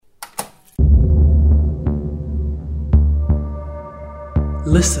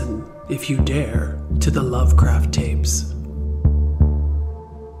Listen, if you dare, to the Lovecraft Tapes.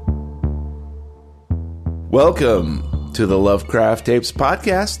 Welcome to the Lovecraft Tapes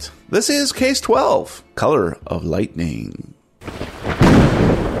podcast. This is Case 12, Color of Lightning.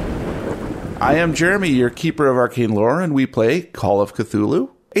 I am Jeremy, your keeper of arcane lore, and we play Call of Cthulhu,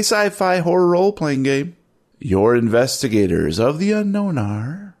 a sci-fi horror role-playing game. Your investigators of the unknown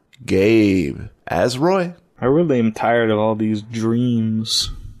are Gabe as Roy. I really am tired of all these dreams.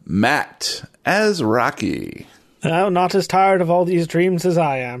 Matt as Rocky. I'm not as tired of all these dreams as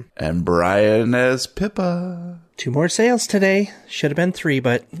I am. And Brian as Pippa. 2 more sales today. Should have been 3,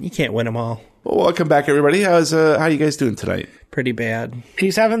 but you can't win them all. Well, welcome back, everybody. How you guys doing tonight? Pretty bad.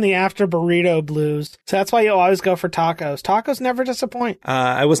 He's having the after burrito blues. So that's why you always go for tacos. Tacos never disappoint.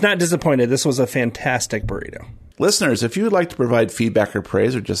 I was not disappointed. This was a fantastic burrito. Listeners, if you would like to provide feedback or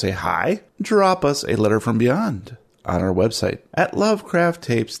praise or just say hi, drop us a letter from beyond on our website at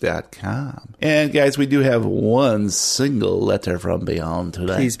lovecrafttapes.com. And guys, we do have one single letter from beyond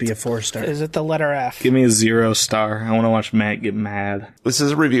today. Please be a 4-star. Is it the letter F? Give me a 0-star. I want to watch Matt get mad. This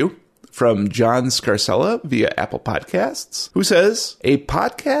is a review from John Scarcella via Apple Podcasts, who says, a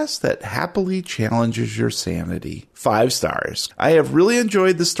podcast that happily challenges your sanity. 5 stars. I have really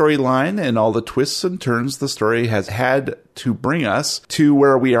enjoyed the storyline and all the twists and turns the story has had to bring us to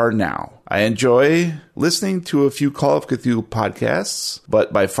where we are now. I enjoy listening to a few Call of Cthulhu podcasts,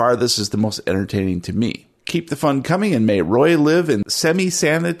 but by far this is the most entertaining to me. Keep the fun coming, and may Roy live in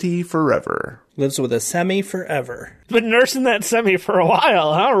semi-sanity forever. Lives with a semi forever. Been nursing that semi for a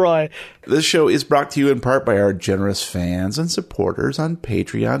while, huh, Roy? This show is brought to you in part by our generous fans and supporters on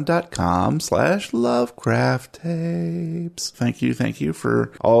patreon.com/lovecrafttapes. Thank you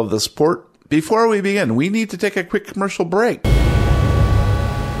for all of the support. Before we begin, we need to take a quick commercial break.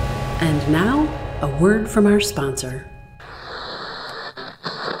 And now, a word from our sponsor.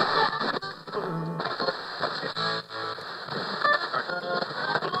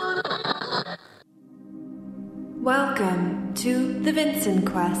 Welcome to the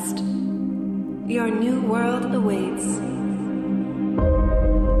Vincent Quest. Your new world awaits.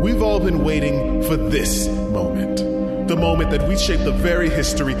 We've all been waiting for this moment. The moment that we shape the very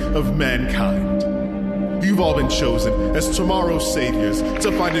history of mankind. You've all been chosen as tomorrow's saviors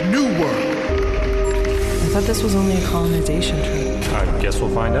to find a new world. I thought this was only a colonization trip. I guess we'll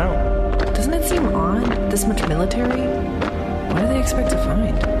find out. Doesn't it seem odd? This much military? What do they expect to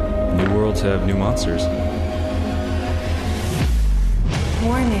find? New worlds have new monsters.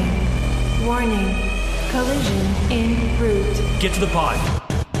 Warning. Warning. Collision en route. Get to the pod.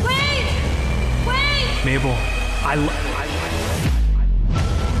 Wait! Wait! Mabel,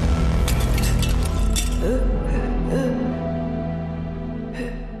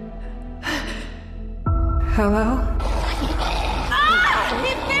 Hello? Ah!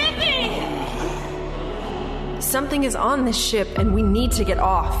 He bit me! Something is on this ship and we need to get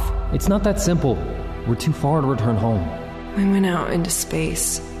off. It's not that simple. We're too far to return home. I went out into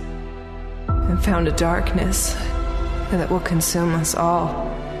space and found a darkness that will consume us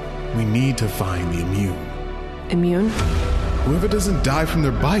all. We need to find the immune. Immune? Whoever doesn't die from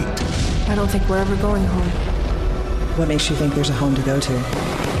their bite. I don't think we're ever going home. What makes you think there's a home to go to?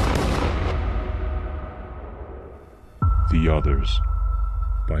 The Others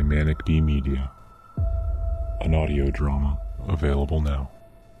by Manic D Media. An audio drama available now.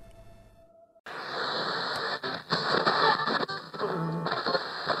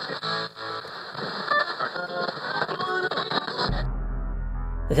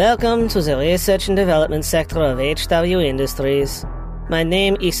 Welcome to the research and development sector of HW Industries. My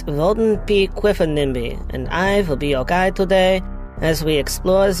name is Walden P. Quiffenimby, and I will be your guide today as we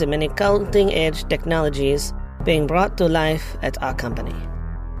explore the many cutting-edge technologies being brought to life at our company.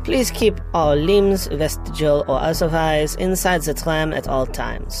 Please keep all limbs, vestigial or otherwise, inside the tram at all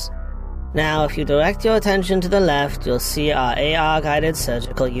times. Now, if you direct your attention to the left, you'll see our AR-guided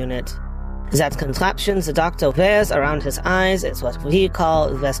surgical unit. That contraption the doctor wears around his eyes is what we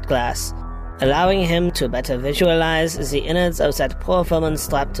call vest glass, allowing him to better visualize the innards of that poor woman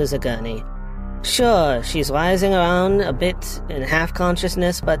strapped to the gurney. Sure, she's rising around a bit in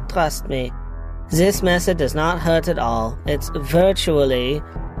half-consciousness, but trust me, this method does not hurt at all. It's virtually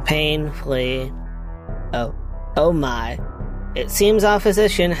pain-free. Oh my. It seems our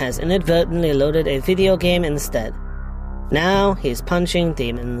physician has inadvertently loaded a video game instead. Now he's punching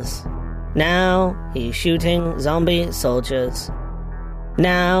demons. Now he's shooting zombie soldiers.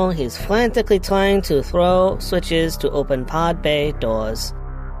 Now he's frantically trying to throw switches to open pod bay doors.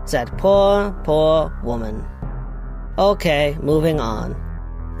 That poor woman. Okay, moving on.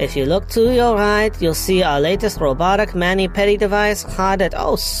 If you look to your right, you'll see our latest robotic mani-pedi device,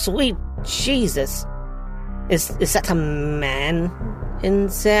 oh, sweet Jesus. Is that a man in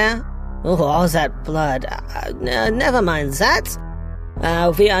there? Oh, all that blood. Never mind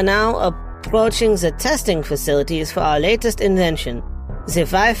that. We are now approaching the testing facilities for our latest invention, the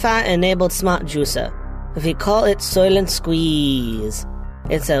Wi-Fi-enabled smart juicer. We call it Soylent Squeeze.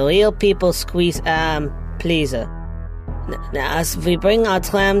 It's a real people squeeze, pleaser. Now, as we bring our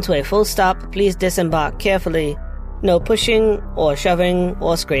tram to a full stop, please disembark carefully. No pushing or shoving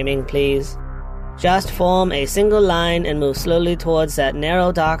or screaming, please. Just form a single line and move slowly towards that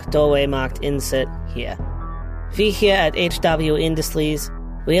narrow dark doorway marked Insert here. We here at HW Industries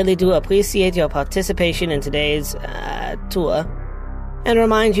really do appreciate your participation in today's tour and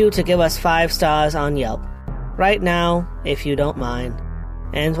remind you to give us 5 stars on Yelp. Right now, if you don't mind.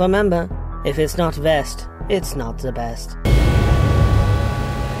 And remember, if it's not best, it's not the best.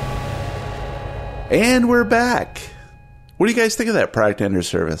 And we're back. What do you guys think of that product and or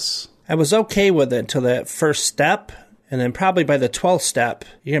service? I was okay with it until that first step, and then probably by the 12th step,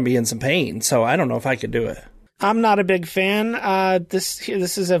 you're going to be in some pain, so I don't know if I could do it. I'm not a big fan. This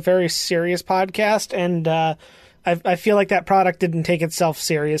is a very serious podcast, and I feel like that product didn't take itself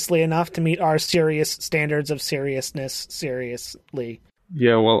seriously enough to meet our serious standards of seriousness seriously.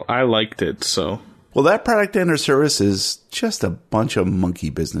 Yeah, well, I liked it, so... Well, that product and or service is just a bunch of monkey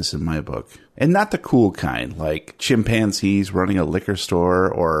business in my book. And not the cool kind, like chimpanzees running a liquor store,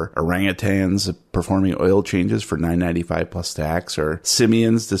 or orangutans performing oil changes for $9.95 plus tax, or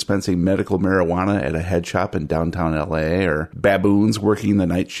simians dispensing medical marijuana at a head shop in downtown LA, or baboons working the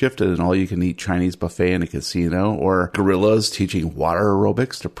night shift at an all-you-can-eat Chinese buffet in a casino, or gorillas teaching water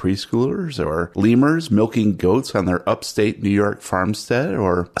aerobics to preschoolers, or lemurs milking goats on their upstate New York farmstead,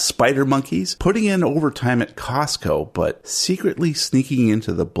 or spider monkeys putting in overtime at Costco, but secretly sneaking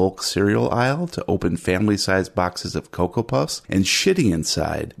into the bulk cereal aisle to open family-sized boxes of Cocoa Puffs and shitting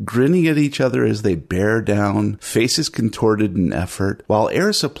inside, grinning at each other as they bear down, faces contorted in effort, while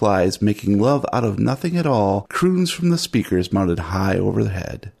Air Supply's making love out of nothing at all croons from the speakers mounted high over the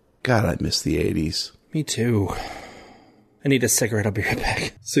head. God, I miss the 80s. Me too. I need a cigarette. I'll be right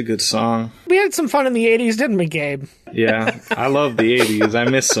back. It's a good song. We had some fun in the 80s, didn't we, Gabe? Yeah, I love the 80s. I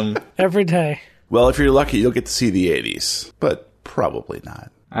miss them. Every day. Well, if you're lucky, you'll get to see the 80s, but probably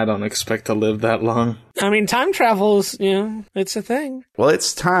not. I don't expect to live that long. I mean, time travel's, it's a thing. Well,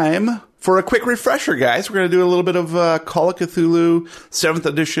 it's time for a quick refresher, guys. We're going to do a little bit of Call of Cthulhu 7th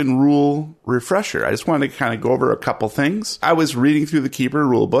edition rule refresher. I just wanted to kind of go over a couple things. I was reading through the Keeper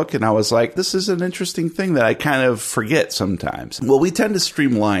rulebook, and I was like, this is an interesting thing that I kind of forget sometimes. Well, we tend to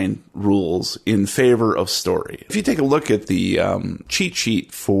streamline rules in favor of story. If you take a look at the cheat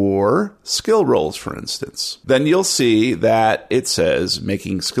sheet for skill rolls, for instance, then you'll see that it says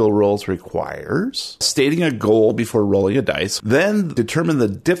making skill rolls requires stating a goal before rolling a dice, then determine the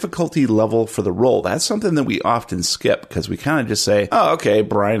difficulty level for the roll. That's something that we often skip because we kind of just say, oh, okay,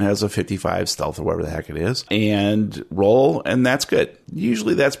 Brian has a 55 stealth or whatever the heck it is, and roll, and that's good.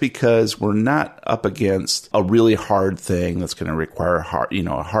 Usually that's because we're not up against a really hard thing that's going to require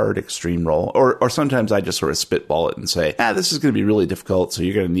a hard extreme roll. Or sometimes I just sort of spitball it and say, this is going to be really difficult, so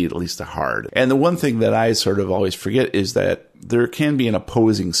you're going to need at least a hard. And the one thing that I sort of always forget is that there can be an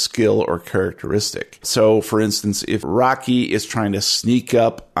opposing skill or characteristic. So, for instance, if Rocky is trying to sneak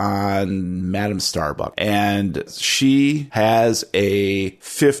up on Madame Starbuck and she has a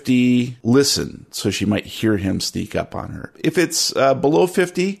 50 listen, so she might hear him sneak up on her. If it's below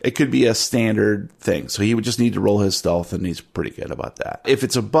 50, it could be a standard thing. So he would just need to roll his stealth, and he's pretty good about that. If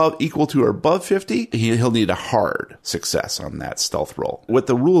it's equal to or above 50, he'll need a hard success on that stealth roll. What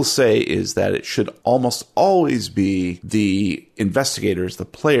the rules say is that it should almost always be the investigators, the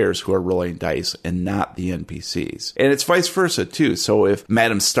players who are rolling dice, and not the NPCs. And it's vice versa too. So if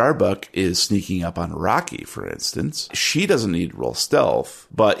Madame Starbuck is sneaking up on Rocky, for instance, she doesn't need to roll stealth,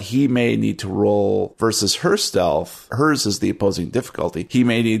 but he may need to roll versus her stealth. Hers is the opposing difficulty. He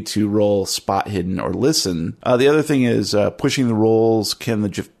may need to roll spot hidden or listen. The other thing is pushing the rolls. Can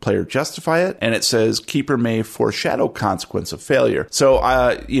the player justify it? And it says Keeper may foreshadow consequence of failure. So,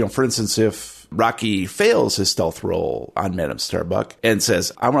 for instance, if Rocky fails his stealth roll on Madame Starbuck and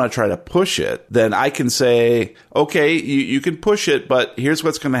says, I want to try to push it, then I can say, okay, you can push it, but here's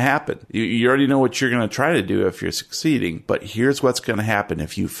what's going to happen. You already know what you're going to try to do if you're succeeding, but here's what's going to happen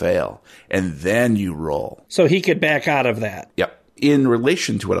if you fail. And then you roll. So he could back out of that. Yep. in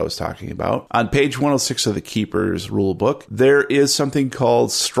relation to what I was talking about, on page 106 of the Keeper's rulebook, there is something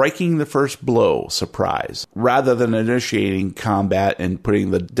called striking the first blow, surprise. Rather than initiating combat and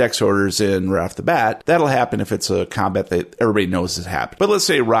putting the dex orders in right off the bat, that'll happen if it's a combat that everybody knows has happened. But let's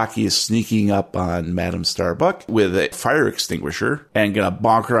say Rocky is sneaking up on Madame Starbuck with a fire extinguisher and gonna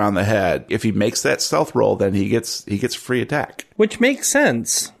bonk her on the head. If he makes that stealth roll, then he gets free attack. Which makes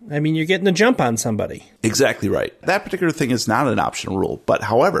sense. I mean, you're getting a jump on somebody. Exactly right. That particular thing is not an optional rule, but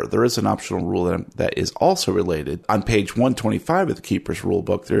however, there is an optional rule that is also related. On page 125 of the Keeper's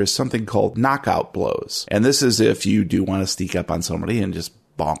rulebook, there is something called knockout blows. And this is if you do want to sneak up on somebody and just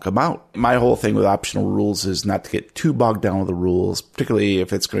bonk them out. My whole thing with optional rules is not to get too bogged down with the rules, particularly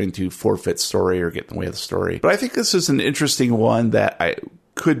if it's going to forfeit story or get in the way of the story. But I think this is an interesting one that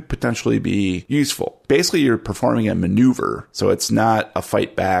could potentially be useful. Basically, you're performing a maneuver, so it's not a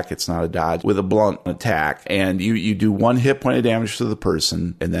fight back, it's not a dodge with a blunt attack, and you do 1 hit point of damage to the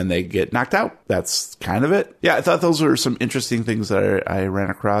person, and then they get knocked out. That's kind of it. Yeah, I thought those were some interesting things that I ran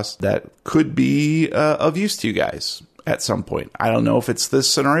across that could be of use to you guys at some point. I don't know if it's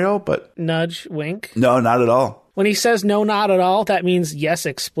this scenario, but... Nudge, wink? No, not at all. When he says no, not at all, that means yes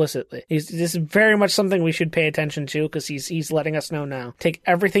explicitly. This is very much something we should pay attention to because he's letting us know now. Take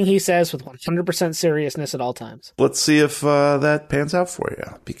everything he says with 100% seriousness at all times. Let's see if that pans out for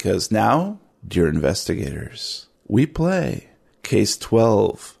you. Because now, dear investigators, we play Case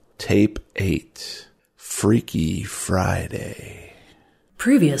 12, Tape 8, Freaky Friday.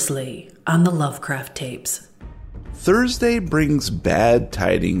 Previously on the Lovecraft tapes. Thursday brings bad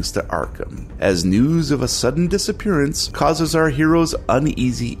tidings to Arkham, as news of a sudden disappearance causes our heroes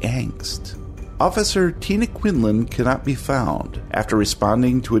uneasy angst. Officer Tina Quinlan cannot be found after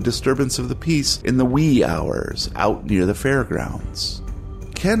responding to a disturbance of the peace in the wee hours out near the fairgrounds.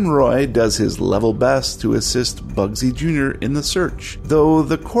 Ken Roy does his level best to assist Bugsy Jr. in the search, though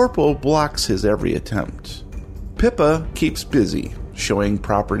the corporal blocks his every attempt. Pippa keeps busy, showing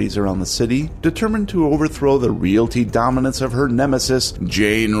properties around the city, determined to overthrow the realty dominance of her nemesis,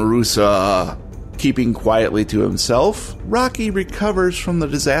 Jane Russa. Keeping quietly to himself, Rocky recovers from the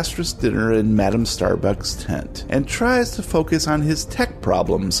disastrous dinner in Madame Starbuck's tent and tries to focus on his tech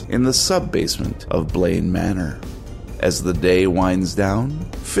problems in the sub-basement of Blaine Manor. As the day winds down,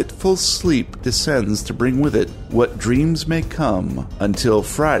 fitful sleep descends to bring with it what dreams may come until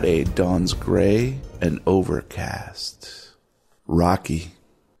Friday dawns gray and overcast. Rocky.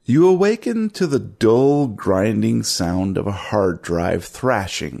 You awaken to the dull, grinding sound of a hard drive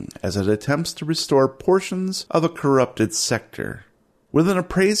thrashing as it attempts to restore portions of a corrupted sector. With an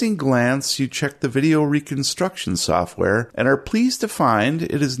appraising glance, you check the video reconstruction software and are pleased to find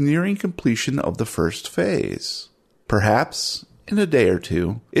it is nearing completion of the first phase. Perhaps, in a day or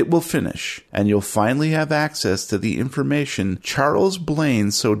two, it will finish, and you'll finally have access to the information Charles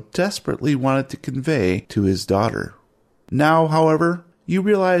Blaine so desperately wanted to convey to his daughter. Now, however, you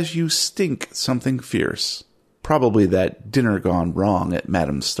realize you stink something fierce. Probably that dinner gone wrong at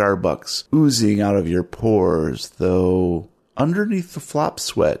Madame Starbuck's oozing out of your pores, though underneath the flop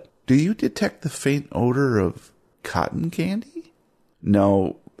sweat, do you detect the faint odor of cotton candy?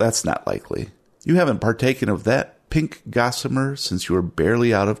 No, that's not likely. You haven't partaken of that pink gossamer since you were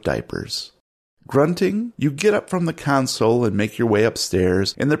barely out of diapers. Grunting, you get up from the console and make your way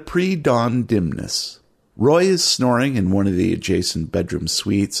upstairs in the pre-dawn dimness. Roy is snoring in one of the adjacent bedroom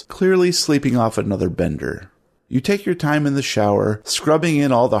suites, clearly sleeping off another bender. You take your time in the shower, scrubbing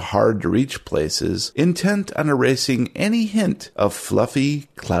in all the hard-to-reach places, intent on erasing any hint of fluffy,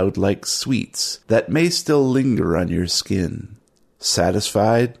 cloud-like sweets that may still linger on your skin.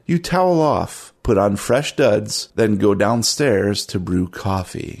 Satisfied, you towel off, put on fresh duds, then go downstairs to brew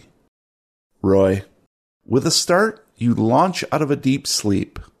coffee. Roy. With a start, you launch out of a deep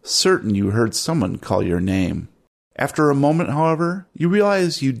sleep, certain you heard someone call your name. After a moment, however, you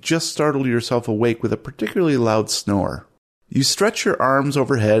realize you just startled yourself awake with a particularly loud snore. You stretch your arms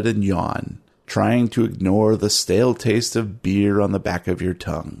overhead and yawn, trying to ignore the stale taste of beer on the back of your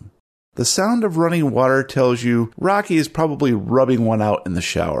tongue. The sound of running water tells you Rocky is probably rubbing one out in the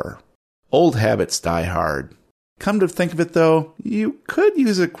shower. Old habits die hard. Come to think of it, though, you could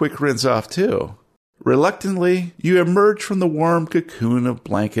use a quick rinse off, too. Reluctantly, you emerge from the warm cocoon of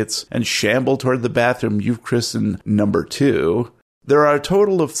blankets and shamble toward the bathroom you've christened Number 2. There are a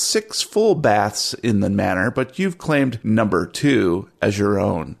total of 6 full baths in the manor, but you've claimed Number 2 as your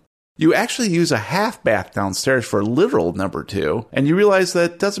own. You actually use a half bath downstairs for literal Number 2, and you realize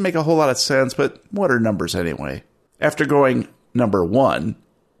that doesn't make a whole lot of sense, but what are numbers anyway? After going Number 1,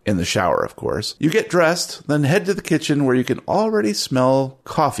 in the shower, of course, you get dressed, then head to the kitchen where you can already smell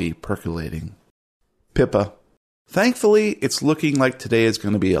coffee percolating. Pippa. Thankfully, it's looking like today is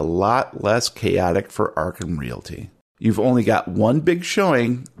going to be a lot less chaotic for Arkham Realty. You've only got one big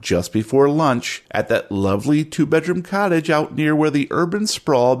showing just before lunch at that lovely 2-bedroom cottage out near where the urban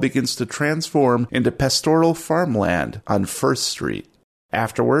sprawl begins to transform into pastoral farmland on 1st Street.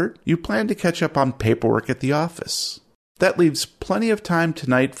 Afterward, you plan to catch up on paperwork at the office. That leaves plenty of time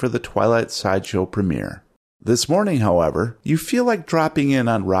tonight for the Twilight Sideshow premiere. This morning, however, you feel like dropping in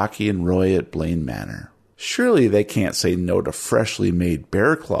on Rocky and Roy at Blaine Manor. Surely they can't say no to freshly made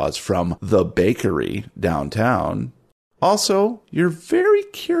bear claws from The Bakery downtown. Also, you're very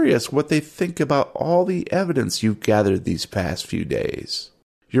curious what they think about all the evidence you've gathered these past few days.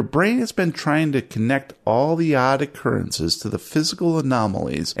 Your brain has been trying to connect all the odd occurrences to the physical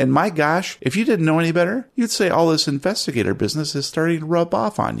anomalies, and my gosh, if you didn't know any better, you'd say all this investigator business is starting to rub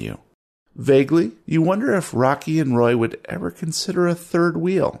off on you. Vaguely, you wonder if Rocky and Roy would ever consider a third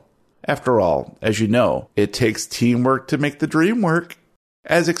wheel. After all, as you know, it takes teamwork to make the dream work.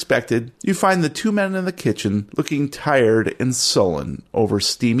 As expected, you find the 2 men in the kitchen looking tired and sullen over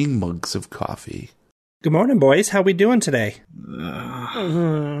steaming mugs of coffee. Good morning, boys. How we doing today?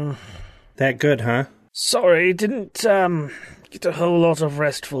 That good, huh? Sorry, didn't get a whole lot of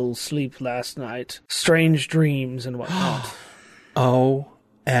restful sleep last night. Strange dreams and whatnot.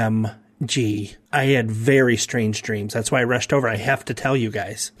 OMG. I had very strange dreams. That's why I rushed over. I have to tell you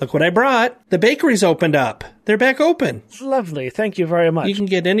guys. Look what I brought. The bakery's opened up. They're back open. Lovely. Thank you very much. You can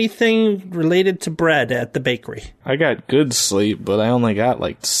get anything related to bread at the bakery. I got good sleep, but I only got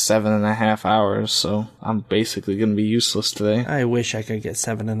like 7.5 hours, so I'm basically going to be useless today. I wish I could get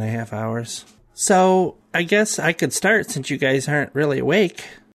 7.5 hours. So I guess I could start since you guys aren't really awake.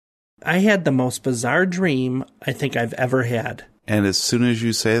 I had the most bizarre dream I think I've ever had. And as soon as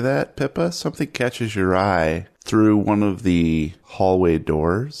you say that, Pippa, something catches your eye. Through one of the hallway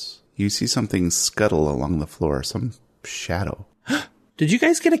doors, you see something scuttle along the floor, some shadow. Did you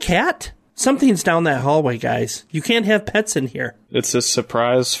guys get a cat? Something's down that hallway, guys. You can't have pets in here. It's a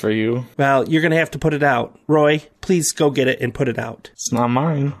surprise for you. Well, you're going to have to put it out. Roy, please go get it and put it out. It's not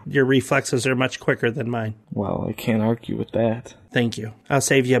mine. Your reflexes are much quicker than mine. Well, I can't argue with that. Thank you. I'll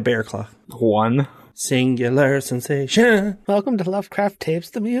save you a bear claw. One. Singular sensation. Welcome to Lovecraft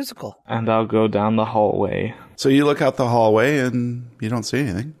Tapes, the musical. And I'll go down the hallway. So you look out the hallway and you don't see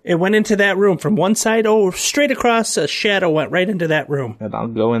anything. It went into that room from one side, straight across, a shadow went right into that room. And I'll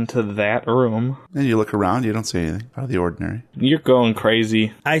go into that room. And you look around, you don't see anything out of the ordinary. You're going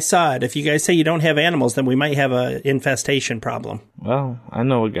crazy. I saw it. If you guys say you don't have animals, then we might have an infestation problem. Well, I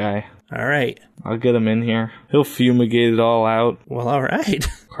know a guy. All right. I'll get him in here. He'll fumigate it all out. Well, all right.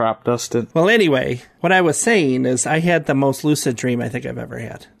 Crop dust it. Well, anyway, what I was saying is I had the most lucid dream I think I've ever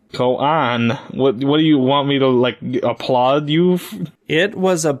had. Go on. What do you want me to, applaud you? It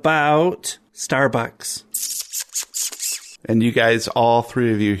was about Starbucks. And you guys, all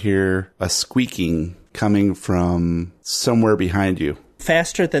three of you hear a squeaking coming from somewhere behind you.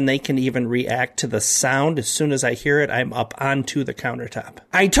 Faster than they can even react to the sound. As soon as I hear it, I'm up onto the countertop.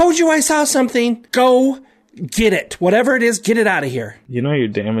 I told you I saw something. Go get it. Whatever it is, get it out of here. You know you're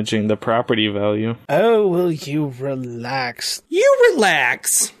damaging the property value. Oh, will you relax? You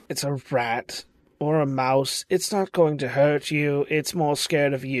relax. It's a rat or a mouse. It's not going to hurt you. It's more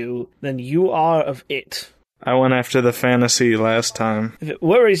scared of you than you are of it. I went after the fantasy last time. If it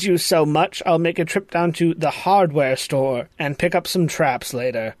worries you so much, I'll make a trip down to the hardware store and pick up some traps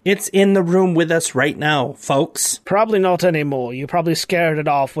later. It's in the room with us right now, folks. Probably not anymore. You probably scared it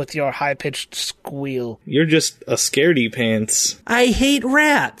off with your high-pitched squeal. You're just a scaredy pants. I hate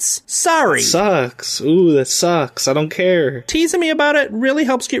rats. Sorry. Sucks. Ooh, that sucks. I don't care. Teasing me about it really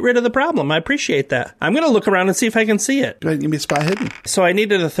helps get rid of the problem. I appreciate that. I'm going to look around and see if I can see it. Go ahead and give me a spot hidden. So I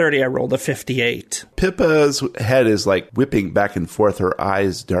needed a 30. I rolled a 58. Pippa's head is like whipping back and forth, her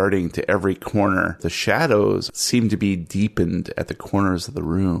eyes darting to every corner. The shadows seem to be deepened at the corners of the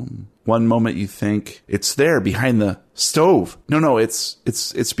room. One moment you think it's there behind the stove. No, it's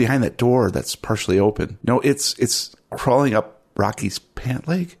behind that door that's partially open. No, it's crawling up Rocky's pant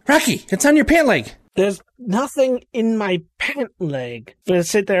leg. Rocky, it's on your pant leg. There's nothing in my pant leg. I'm gonna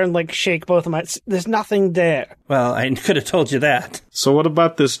sit there and shake both of my... There's nothing there. Well, I could have told you that. So what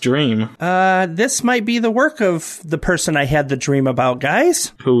about this dream? This might be the work of the person I had the dream about,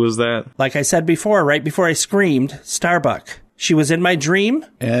 guys. Who was that? Like I said before, right before I screamed, Starbuck. She was in my dream.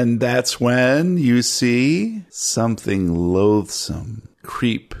 And that's when you see something loathsome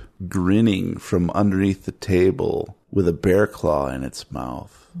creep, grinning from underneath the table with a bear claw in its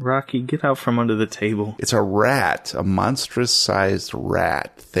mouth. Rocky, get out from under the table. It's a rat, a monstrous-sized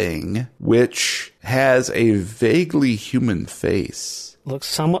rat thing, which has a vaguely human face. Looks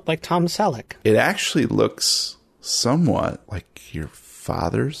somewhat like Tom Selleck. It actually looks somewhat like your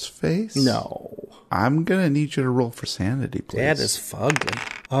father's face? No. I'm going to need you to roll for sanity, please. That is fugly.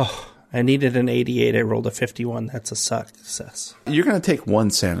 Oh, I needed an 88. I rolled a 51. That's a success. You're going to take 1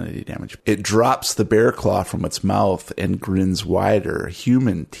 sanity damage. It drops the bear claw from its mouth and grins wider,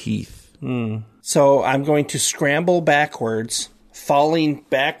 human teeth. So I'm going to scramble backwards, falling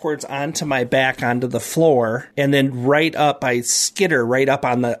backwards onto my back onto the floor, and then I skitter right up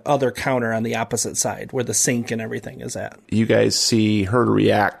on the other counter on the opposite side where the sink and everything is at. You guys see her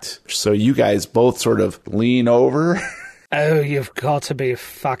react, so you guys both sort of lean over. Oh, you've got to be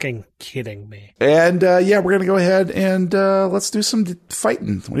fucking kidding me. And, we're going to go ahead and let's do some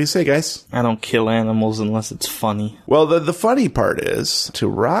fighting. What do you say, guys? I don't kill animals unless it's funny. Well, the funny part is, to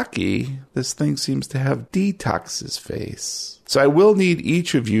Rocky, this thing seems to have Detox's face. So I will need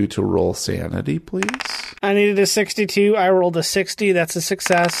each of you to roll sanity, please. I needed a 62. I rolled a 60. That's a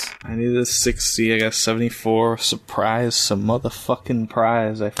success. I needed a 60. I got 74. Surprise, some motherfucking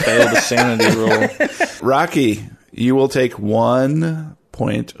prize. I failed a sanity roll. Rocky, you will take 1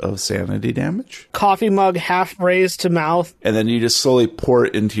 point of sanity damage. Coffee mug half raised to mouth. And then you just slowly pour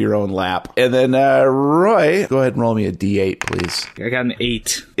it into your own lap. And then, Roy, go ahead and roll me a D8, please. I got an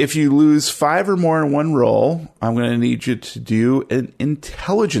 8. If you lose 5 or more in one roll, I'm going to need you to do an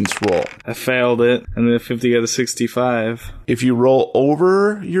intelligence roll. I failed it. And then 50 got a 65. If you roll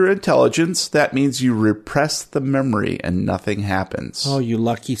over your intelligence, that means you repress the memory and nothing happens. Oh, you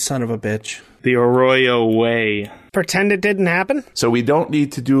lucky son of a bitch. The Arroyo way. Pretend it didn't happen? So we don't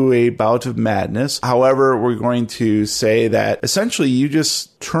need to do a bout of madness. However, we're going to say that essentially you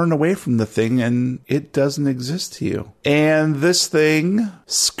just turn away from the thing and it doesn't exist to you. And this thing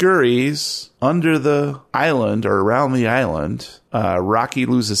scurries under the island or around the island. Rocky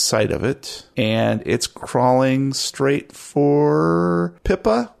loses sight of it and it's crawling straight for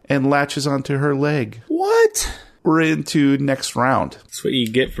Pippa and latches onto her leg. What? We're into next round. That's what you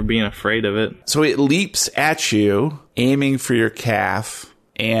get for being afraid of it. So it leaps at you, aiming for your calf,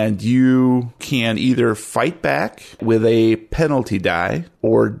 and you can either fight back with a penalty die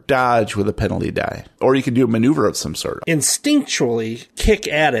or dodge with a penalty die. Or you can do a maneuver of some sort. Instinctually kick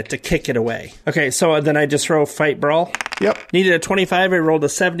at it to kick it away. Okay, so then I just roll fight brawl. Yep. Needed a 25. I rolled a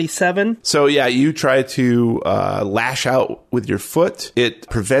 77. So yeah, you try to lash out with your foot. It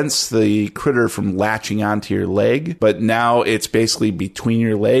prevents the critter from latching onto your leg, but now it's basically between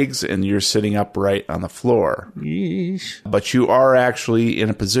your legs and you're sitting upright on the floor. Yeesh. But you are actually in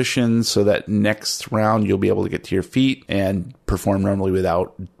a position so that next round you'll be able to get to your feet and perform normally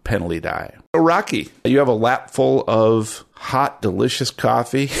without penalty die. So Rocky, you have a lap full of hot, delicious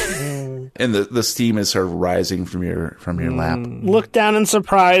coffee, and the steam is sort of rising from your lap. Look down in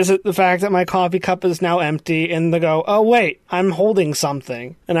surprise at the fact that my coffee cup is now empty, and they go, oh wait, I'm holding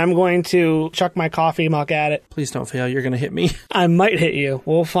something, and I'm going to chuck my coffee mug at it. Please don't fail. You're going to hit me. I might hit you.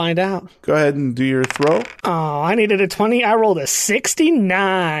 We'll find out. Go ahead and do your throw. Oh, I needed a 20. I rolled a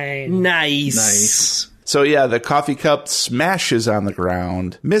 69. Nice. So yeah, the coffee cup smashes on the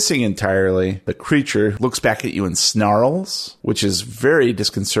ground, missing entirely. The creature looks back at you and snarls, which is very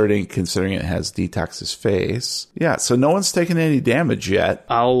disconcerting considering it has Detox's face. Yeah, so no one's taken any damage yet.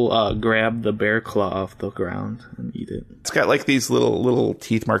 I'll grab the bear claw off the ground and eat it. It's got like these little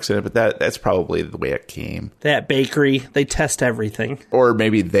teeth marks in it, but that's probably the way it came. That bakery, they test everything. Or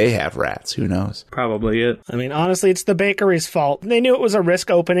maybe they have rats, who knows? Probably it. I mean, honestly, it's the bakery's fault. They knew it was a risk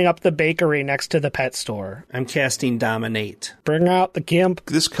opening up the bakery next to the pet store. I'm casting Dominate. Bring out the gimp.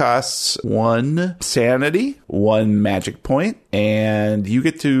 This costs 1 sanity, 1 magic point, and you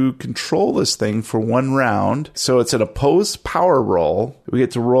get to control this thing for 1 round. So it's an opposed power roll. We get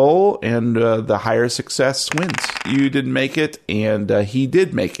to roll, and the higher success wins. You didn't make it, and he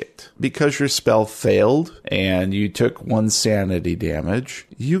did make it. Because your spell failed, and you took 1 sanity damage,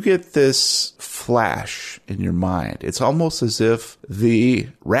 you get this flash in your mind. It's almost as if the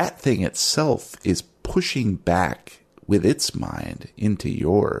rat thing itself is pushing back with its mind into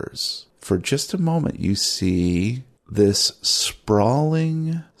yours. For just a moment, you see this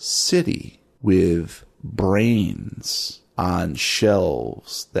sprawling city with brains on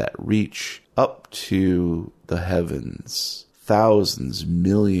shelves that reach up to the heavens. Thousands,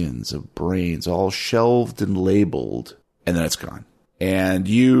 millions of brains, all shelved and labeled, and then it's gone. And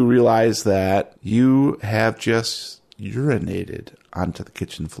you realize that you have just urinated onto the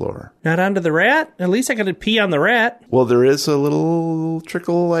kitchen floor. Not onto the rat? At least I got to pee on the rat. Well, there is a little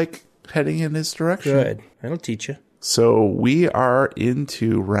trickle, like, heading in his direction. Good. That'll teach you. So we are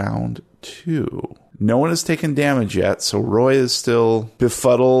into round 2. No one has taken damage yet, so Roy is still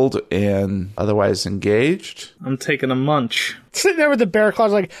befuddled and otherwise engaged. I'm taking a munch. Sitting there with the bear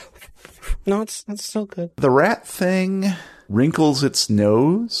claws like... No, it's still good. The rat thing wrinkles its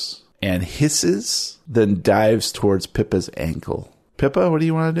nose and hisses, then dives towards Pippa's ankle. Pippa, what do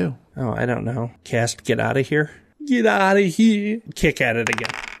you want to do? Oh, I don't know. Cast Get Out of Here? Get out of here. Kick at it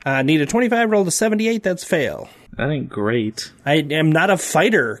again. Need a 25, roll to 78, that's fail. That ain't great. I am not a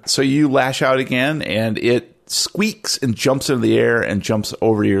fighter. So you lash out again, and it squeaks and jumps into the air and jumps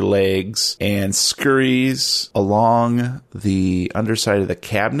over your legs and scurries along the underside of the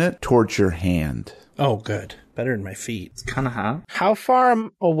cabinet towards your hand. Oh, good. Better than my feet. It's kind of hot. How far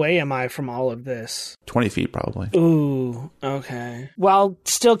away am I from all of this? 20 feet, probably. Ooh, okay. While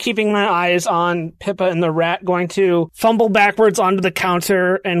still keeping my eyes on Pippa and the rat, going to fumble backwards onto the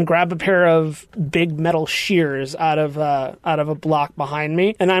counter and grab a pair of big metal shears out of a block behind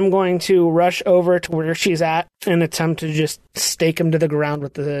me, and I'm going to rush over to where she's at and attempt to just stake him to the ground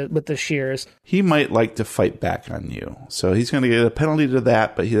with the shears. He might like to fight back on you, so he's going to get a penalty to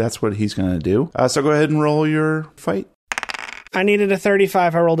that, but that's what he's going to do. So go ahead and roll your fight. I needed a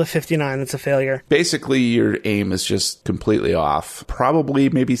 35. I rolled a 59. That's a failure. Basically, your aim is just completely off. Probably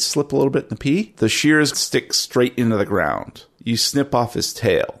maybe slip a little bit in the pee. The shears stick straight into the ground. You snip off his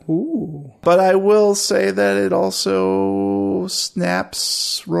tail. Ooh. But I will say that it also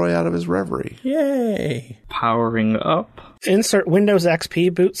snaps Roy out of his reverie. Yay. Powering up. Insert Windows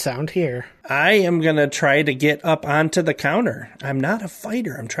XP boot sound here. I am going to try to get up onto the counter. I'm not a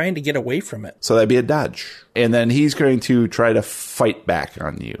fighter. I'm trying to get away from it. So that'd be a dodge. And then he's going to try to fight back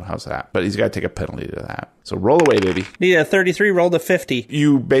on you. How's that? But he's got to take a penalty to that. So roll away, baby. Need a 33, roll to 50.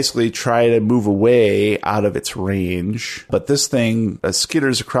 You basically try to move away out of its range, but this thing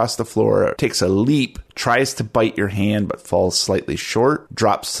skitters across the floor, takes a leap, tries to bite your hand, but falls slightly short,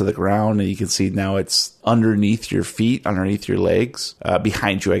 drops to the ground, and you can see now it's underneath your feet, underneath your legs,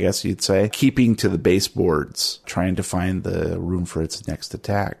 behind you, I guess you'd say, keeping to the baseboards, trying to find the room for its next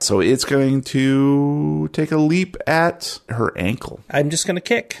attack. So it's going to take a leap at her ankle. I'm just going to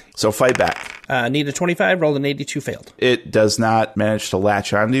kick. So fight back. Need a 25, rolled an 82, failed. It does not manage to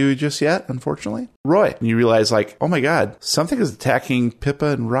latch onto you just yet, unfortunately. Roy, you realize, like, oh my god, something is attacking Pippa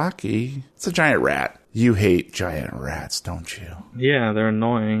and Rocky. It's a giant rat. You hate giant rats, don't you? Yeah, they're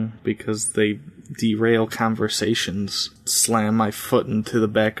annoying because they derail conversations. Slam my foot into the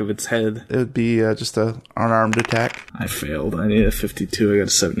back of its head. It would be just an unarmed attack. I failed. I need a 52. I got a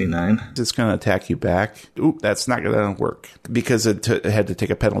 79. It's going to attack you back. Oop, that's not going to work because it had to take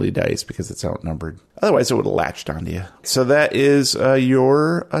a penalty dice because it's outnumbered. Otherwise, it would have latched onto you. So that is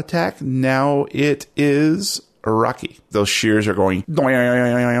your attack. Now it is Rocky. Those shears are going...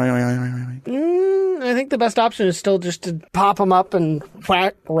 I think the best option is still just to pop them up and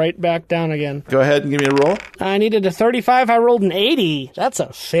whack right back down again. Go ahead and give me a roll. I needed a 35. I rolled an 80. That's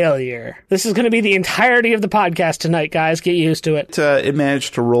a failure. This is going to be the entirety of the podcast tonight, guys. Get used to it. It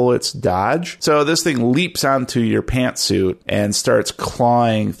managed to roll its dodge. So this thing leaps onto your pantsuit and starts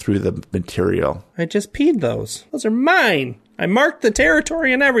clawing through the material. I just peed those. Those are mine. I marked the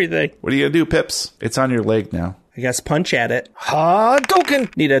territory and everything. What are you going to do, Pips? It's on your leg now. I guess punch at it.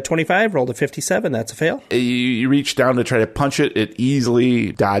 Hadouken! Need a 25, rolled a 57, that's a fail. You reach down to try to punch it. It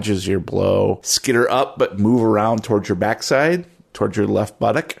easily dodges your blow. Skitter up, but move around towards your backside, towards your left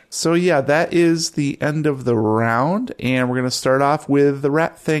buttock. So yeah, that is the end of the round. And we're going to start off with the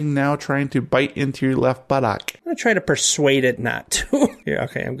rat thing now trying to bite into your left buttock. I'm going to try to persuade it not to. Yeah,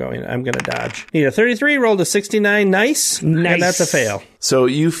 okay, I'm going to dodge. Need a 33, rolled a 69, nice. And that's a fail. So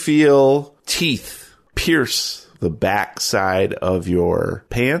you feel teeth pierce the back side of your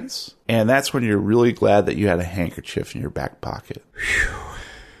pants, and that's when you're really glad that you had a handkerchief in your back pocket. Whew.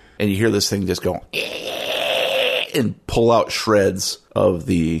 And you hear this thing just go and pull out shreds of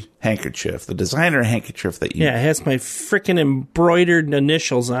the handkerchief, the designer handkerchief that you... Yeah, it has my freaking embroidered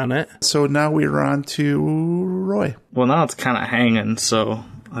initials on it. So now we're on to Roy. Well, now it's kind of hanging, so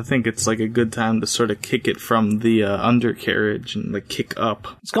I think it's like a good time to sort of kick it from the undercarriage and like kick up.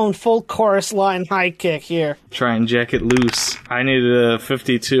 It's going full chorus line high kick here. Try and jack it loose. I needed a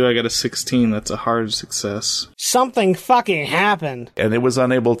 52. I got a 16. That's a hard success. Something fucking happened. And it was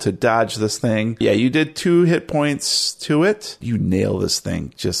unable to dodge this thing. Yeah, you did 2 hit points to it. You nail this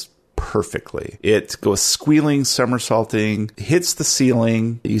thing just perfectly. It goes squealing, somersaulting, hits the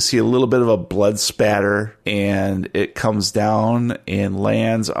ceiling. You see a little bit of a blood spatter, and it comes down and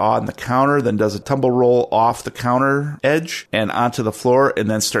lands on the counter, then does a tumble roll off the counter edge and onto the floor, and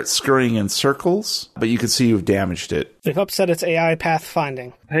then starts scurrying in circles. But you can see you've damaged it. We've upset its AI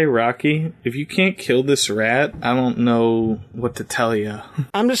pathfinding. Hey, Rocky, if you can't kill this rat, I don't know what to tell you.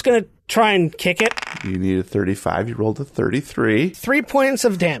 I'm just going to try and kick it. You need a 35. You rolled a 33. 3 points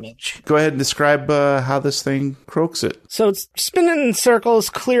of damage. Go ahead and describe how this thing croaks it. So it's spinning in circles,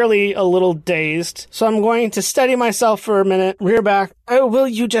 clearly a little dazed. So I'm going to steady myself for a minute, rear back. Oh, will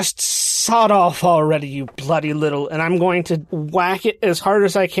you just sod off already, you bloody little... And I'm going to whack it as hard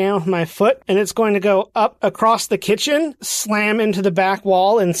as I can with my foot, and it's going to go up across the kitchen, slam into the back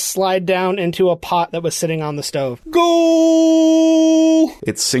wall, and slide down into a pot that was sitting on the stove. Go!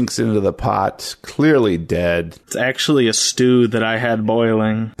 It sinks into the pot, clearly dead. It's actually a stew that I had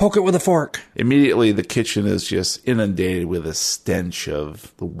boiling. Poke it with a fork. Immediately, the kitchen is just inundated with a stench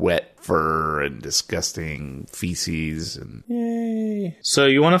of the wet fur and disgusting feces. And Yay. So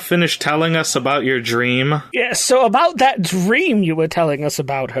you want to finish telling us about your dream? Yeah, so about that dream you were telling us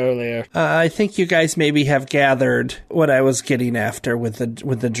about earlier. I think you guys maybe have gathered what I was getting after with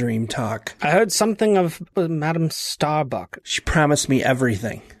the dream talk. I heard something of Madame Starbuck. She promised me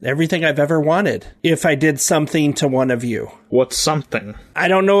everything. Everything I've ever wanted. If I did something to one of you. What's something? I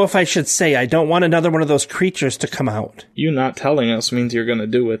don't know if I should say. I don't want another one of those creatures to come out. You not telling us means you're going to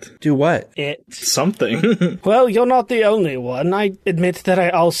do it. Do what? Something. Well, you're not the only one. I admit that I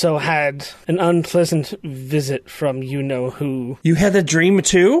also had an unpleasant visit from you-know-who. You had a dream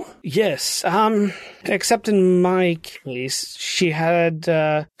too? Yes, except in my case, she had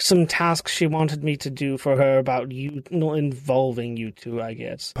some tasks she wanted me to do for her about you, involving you two, I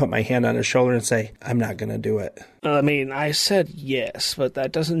guess. Put my hand on her shoulder and say, I'm not going to do it. I mean, I said yes, but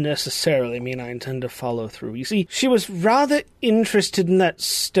that doesn't necessarily mean I intend to follow through. You see, she was rather interested in that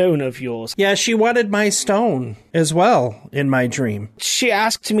stone of yours. Yeah, she wanted my stone as well in my dream. She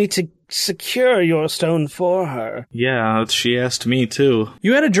asked me to secure your stone for her. Yeah, she asked me too.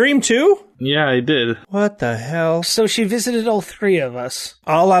 You had a dream too? Yeah, I did. What the hell? So she visited all three of us.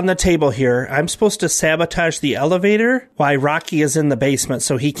 All on the table here. I'm supposed to sabotage the elevator while Rocky is in the basement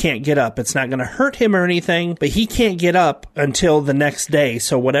so he can't get up. It's not going to hurt him or anything, but he can't get up until the next day.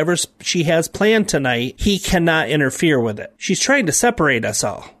 So whatever she has planned tonight, he cannot interfere with it. She's trying to separate us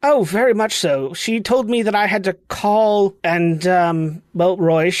all. Oh, very much so. She told me that I had to call and, well,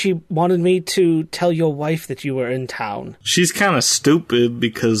 Roy, she wanted me to tell your wife that you were in town. She's kind of stupid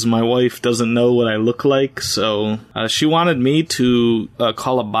because my wife doesn't know what I look like, so she wanted me to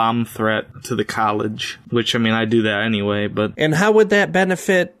call a bomb threat to the college, which, I mean, I do that anyway, but... And how would that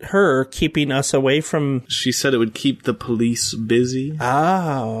benefit her, keeping us away from... She said it would keep the police busy.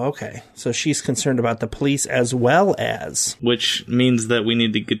 Oh, okay. So she's concerned about the police as well as... Which means that we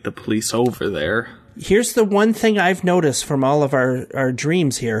need to get the police over there. Here's the one thing I've noticed from all of our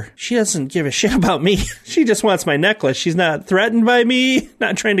dreams here. She doesn't give a shit about me. She just wants my necklace. She's not threatened by me,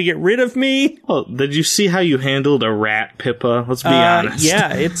 not trying to get rid of me. Well, did you see how you handled a rat, Pippa? Let's be honest.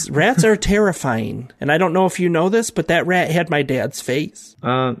 Yeah, rats are terrifying. And I don't know if you know this, but that rat had my dad's face.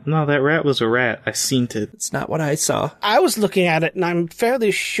 No, that rat was a rat. I seen it. It's not what I saw. I was looking at it, and I'm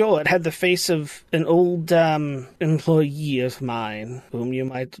fairly sure it had the face of an old employee of mine, whom you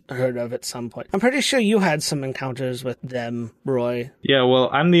might have heard of at some point. I'm pretty sure you had some encounters with them, Roy. Yeah, well,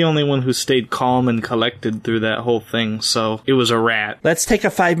 I'm the only one who stayed calm and collected through that whole thing, so it was a rat. Let's take a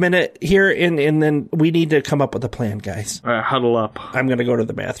 5-minute here, and then we need to come up with a plan, guys. All right, huddle up. I'm going to go to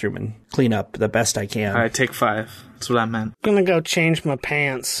the bathroom and clean up the best I can. All right, take 5. That's what I meant. I'm gonna go change my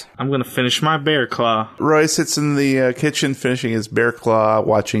pants. I'm gonna finish my bear claw. Roy sits in the kitchen finishing his bear claw,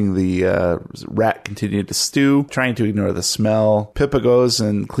 watching the rat continue to stew, trying to ignore the smell. Pippa goes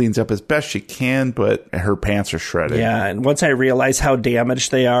and cleans up as best she can, but her pants are shredded. Yeah, and once I realize how damaged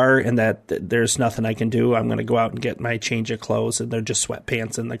they are and that there's nothing I can do, I'm gonna go out and get my change of clothes, and they're just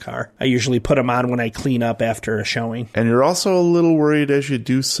sweatpants in the car. I usually put them on when I clean up after a showing. And you're also a little worried as you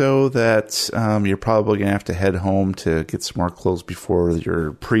do so that you're probably gonna have to head home to get some more clothes before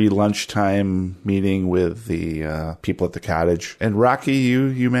your pre-lunchtime meeting with the people at the cottage. And Rocky,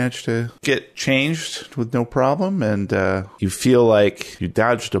 you managed to get changed with no problem, and you feel like you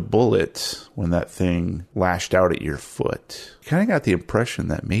dodged a bullet when that thing lashed out at your foot. You kind of got the impression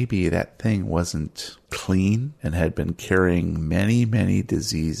that maybe that thing wasn't clean and had been carrying many, many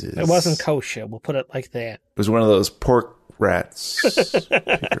diseases. It wasn't kosher, we'll put it like that. It was one of those pork rats,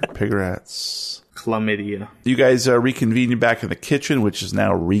 pig rats. Chlamydia. You guys reconvene back in the kitchen, which is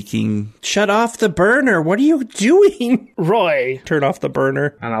now reeking. Shut off the burner. What are you doing? Roy. Turn off the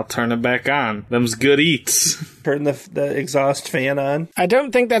burner. And I'll turn it back on. Them's good eats. Turn the exhaust fan on. I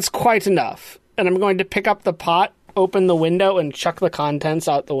don't think that's quite enough. And I'm going to pick up the pot open the window and chuck the contents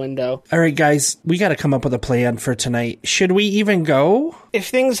out the window. All right, guys, we got to come up with a plan for tonight. Should we even go? If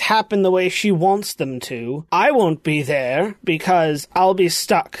things happen the way she wants them to, I won't be there because I'll be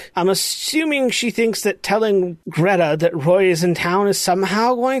stuck. I'm assuming she thinks that telling Greta that Roy is in town is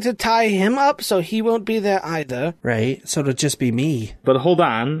somehow going to tie him up, so he won't be there either. Right, so it'll just be me. But hold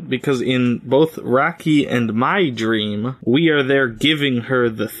on, because in both Rocky and my dream, we are there giving her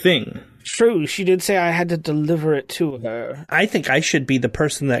the thing. True, she did say I had to deliver it to her. I think I should be the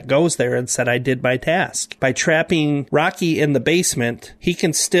person that goes there and said I did my task. By trapping Rocky in the basement, he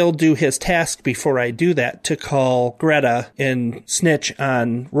can still do his task before I do that to call Greta and snitch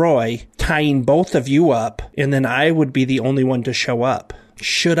on Roy, tying both of you up, and then I would be the only one to show up.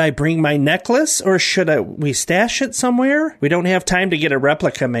 Should I bring my necklace, or should we stash it somewhere? We don't have time to get a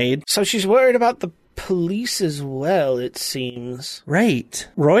replica made. So she's worried about the police as well, it seems. Right.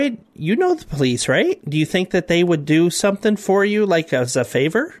 Roy, you know the police, right? Do you think that they would do something for you, like as a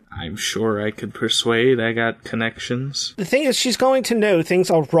favor? I'm sure I could persuade. I got connections. The thing is, she's going to know things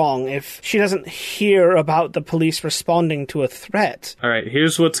are wrong if she doesn't hear about the police responding to a threat. All right,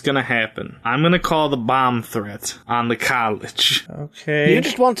 here's what's going to happen. I'm going to call the bomb threat on the college. Okay. You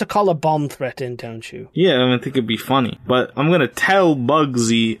just want to call a bomb threat in, don't you? Yeah, I think it'd be funny. But I'm going to tell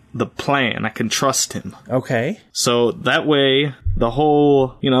Bugsy the plan. I can trust him. Okay. So that way, the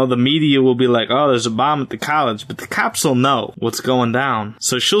whole, the media will be like, oh, there's a bomb at the college, but the cops will know what's going down.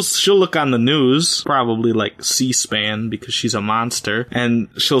 So she'll look on the news, probably like C-SPAN, because she's a monster, and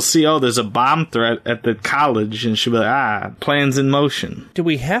she'll see, oh, there's a bomb threat at the college, and she'll be like, plan's in motion. Do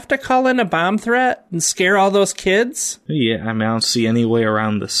we have to call in a bomb threat and scare all those kids? Yeah, I don't see any way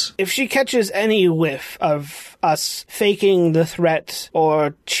around this. If she catches any whiff of us faking the threat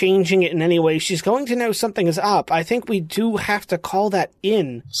or changing it in any way, she's going to know something is up. I think we do have to call that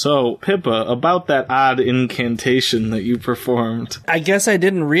in. So, Pippa, about that odd incantation that you performed. I guess I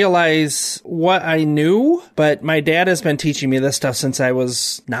didn't realize what I knew, but my dad has been teaching me this stuff since I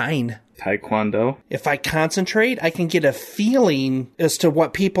was 9. Taekwondo? If I concentrate, I can get a feeling as to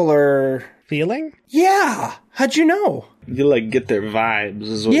what people are... Feeling? Yeah. How'd you know? You, get their vibes,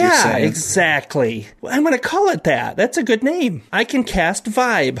 is what you're saying. Yeah, exactly. I'm going to call it that. That's a good name. I can cast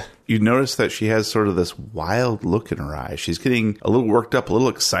Vibe. You notice that she has sort of this wild look in her eyes. She's getting a little worked up, a little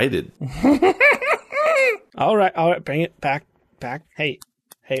excited. All right, bring it back. Hey,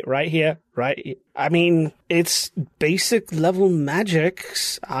 right here. I mean, it's basic level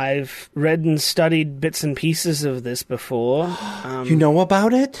magics. I've read and studied bits and pieces of this before. You know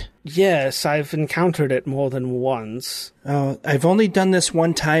about it? Yes, I've encountered it more than once. I've only done this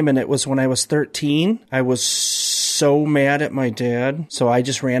one time, and it was when I was 13. I was so mad at my dad, so I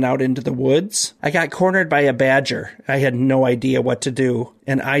just ran out into the woods. I got cornered by a badger. I had no idea what to do,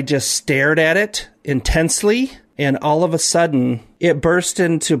 and I just stared at it intensely, and all of a sudden, it burst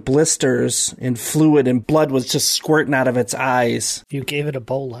into blisters and fluid, and blood was just squirting out of its eyes. You gave it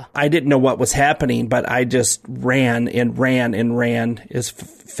Ebola. I didn't know what was happening, but I just ran as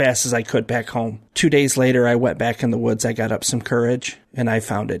fast as I could back home. 2 days later, I went back in the woods. I got up some courage, and I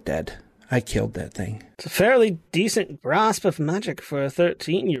found it dead. I killed that thing. It's a fairly decent grasp of magic for a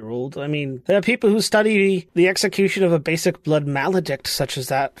 13-year-old. I mean, there are people who study the execution of a basic blood maledict such as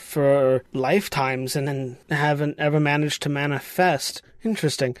that for lifetimes and then haven't ever managed to manifest.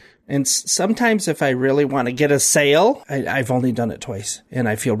 Interesting. And sometimes if I really want to get a sale, I've only done it twice, and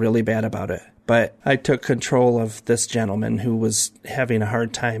I feel really bad about it. But I took control of this gentleman who was having a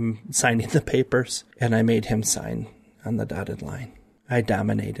hard time signing the papers, and I made him sign on the dotted line. I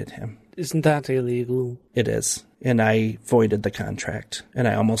dominated him. Isn't that illegal? It is. And I voided the contract. And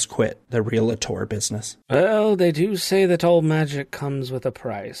I almost quit the realtor business. Well, they do say that all magic comes with a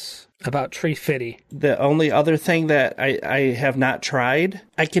price. About $350. The only other thing that I have not tried,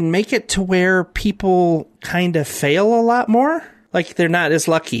 I can make it to where people kind of fail a lot more. Like they're not as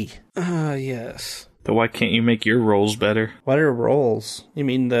lucky. Yes. But why can't you make your rolls better? What are rolls? You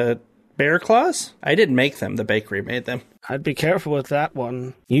mean the bear claws? I didn't make them. The bakery made them. I'd be careful with that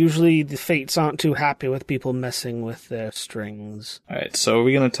one. Usually the fates aren't too happy with people messing with their strings. Alright, so are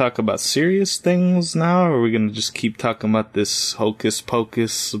we going to talk about serious things now, or are we going to just keep talking about this hocus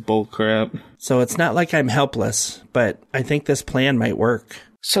pocus bullcrap? So it's not like I'm helpless, but I think this plan might work.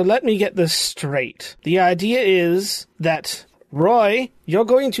 So let me get this straight. The idea is that, Roy, you're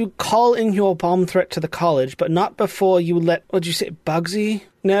going to call in your bomb threat to the college, but not before you let, what'd you say, Bugsy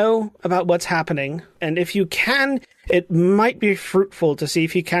know about what's happening. And if you can it might be fruitful to see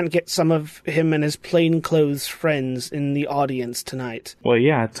if he can't get some of him and his plainclothes friends in the audience tonight. Well,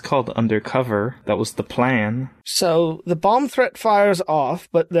 yeah, it's called Undercover. That was the plan. So the bomb threat fires off,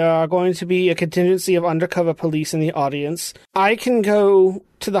 but there are going to be a contingency of undercover police in the audience. I can go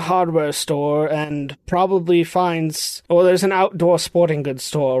to the hardware store and probably find... Oh, there's an outdoor sporting goods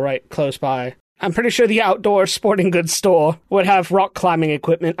store right close by. I'm pretty sure the outdoor sporting goods store would have rock climbing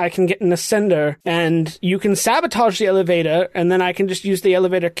equipment. I can get an ascender, and you can sabotage the elevator, and then I can just use the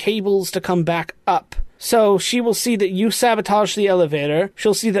elevator cables to come back up. So she will see that you sabotage the elevator.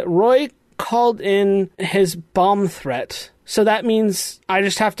 She'll see that Roy called in his bomb threat. So that means I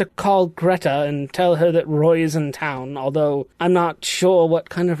just have to call Greta and tell her that Roy is in town, although I'm not sure what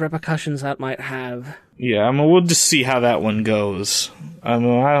kind of repercussions that might have. Yeah, we'll just see how that one goes. I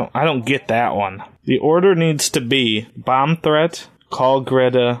don't get that one. The order needs to be bomb threat, call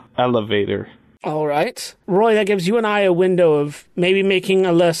Greta, elevator. All right. Roy, that gives you and I a window of maybe making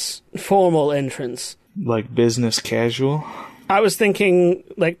a less formal entrance. Like business casual? I was thinking,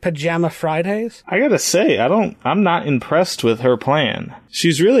 like, Pajama Fridays. I gotta say, I'm not impressed with her plan.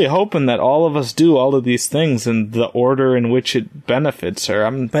 She's really hoping that all of us do all of these things in the order in which it benefits her.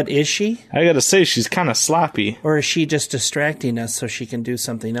 But is she? I gotta say, she's kind of sloppy. Or is she just distracting us so she can do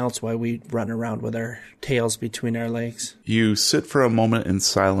something else while we run around with our tails between our legs? You sit for a moment in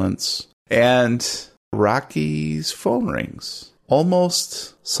silence, and Rocky's phone rings.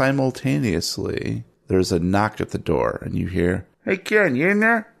 Almost simultaneously, there's a knock at the door, and you hear, "Hey, Karen, you in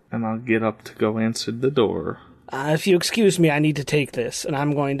there?" And I'll get up to go answer the door. If you excuse me, I need to take this, and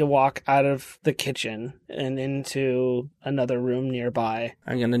I'm going to walk out of the kitchen and into another room nearby.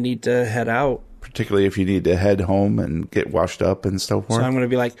 I'm going to need to head out. Particularly if you need to head home and get washed up and so forth. So I'm going to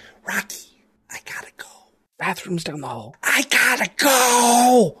be like, Rocky, I gotta go. Bathroom's down the hall. I gotta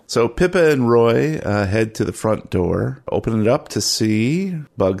go! So Pippa and Roy head to the front door, open it up to see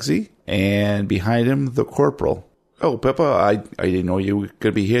Bugsy, and behind him, the corporal. Oh, Pippa, I didn't know you were going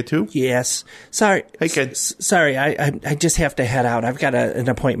to be here too? Yes. Sorry. Hey, kid. Sorry, I just have to head out. I've got an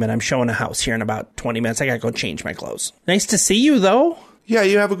appointment. I'm showing a house here in about 20 minutes. I got to go change my clothes. Nice to see you, though. Yeah,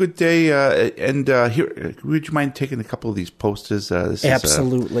 you have a good day. And here, would you mind taking a couple of these posters? This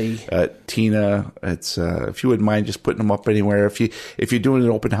Absolutely. Is, Tina, it's if you wouldn't mind just putting them up anywhere. If you're doing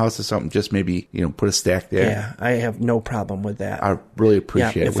an open house or something, just maybe put a stack there. Yeah, I have no problem with that. I really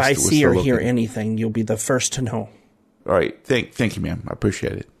appreciate it. If I see or hear anything, you'll be the first to know. All right, thank you, ma'am. I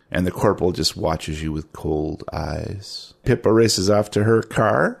appreciate it. And the corporal just watches you with cold eyes. Pippa races off to her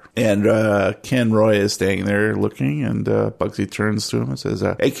car, and Ken Roy is staying there looking, and Bugsy turns to him and says,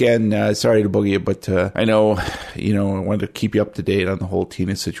 "Hey, Ken, sorry to bugger you, but I know, I wanted to keep you up to date on the whole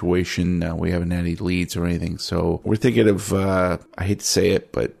Tina situation. We haven't had any leads or anything, so we're thinking of, I hate to say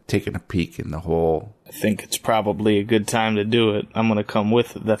it, but taking a peek in the whole..." I think it's probably a good time to do it. I'm going to come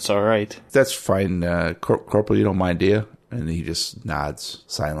with it. That's all right. That's fine, Corporal. You don't mind, do you? And he just nods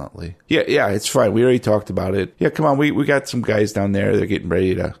silently. Yeah, it's fine. We already talked about it. Yeah, come on. We got some guys down there. They're getting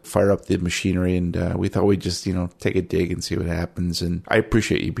ready to fire up the machinery, and we thought we'd just, take a dig and see what happens. And I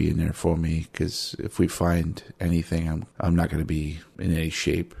appreciate you being there for me, because if we find anything, I'm not going to be in any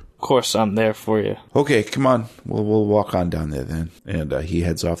shape. Of course, I'm there for you. Okay, come on. We'll walk on down there then. And he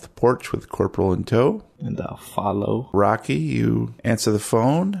heads off the porch with the corporal in tow. And I'll follow. Rocky, you answer the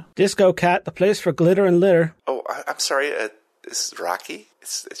phone. Disco Cat, the place for glitter and litter. Oh, I'm sorry. This is Rocky?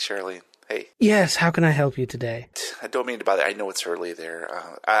 It's Charlene. Hey. Yes, how can I help you today? I don't mean to bother. I know it's early there.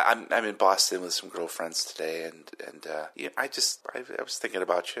 I'm in Boston with some girlfriends today, and I was thinking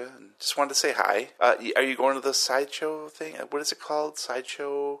about you and just wanted to say hi. Are you going to the sideshow thing? What is it called?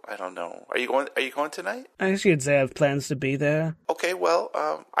 Sideshow? I don't know. Are you going tonight? I guess you'd say I have plans to be there. Okay, well,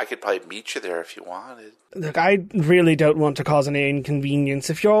 I could probably meet you there if you wanted. Look, I really don't want to cause any inconvenience.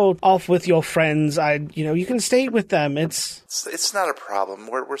 If you're off with your friends, you can stay with them. It's not a problem.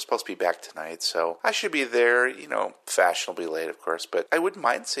 We're supposed to be back tonight, so I should be there, fashionably late, of course, but I wouldn't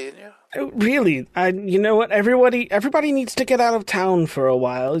mind seeing you. Really? You know what? Everybody needs to get out of town for a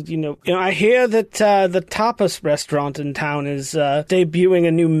while. I hear that the tapas restaurant in town is debuting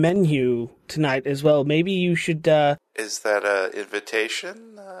a new menu tonight as well. Maybe you should... Is that an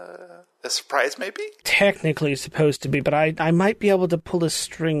invitation? A surprise, maybe? Technically supposed to be, but I might be able to pull a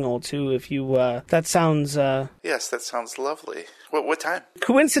string or two if you, that sounds, Yes, that sounds lovely. What time?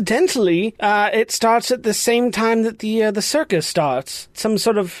 Coincidentally, it starts at the same time that the circus starts. Some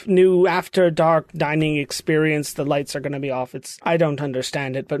sort of new after-dark dining experience. The lights are going to be off. I don't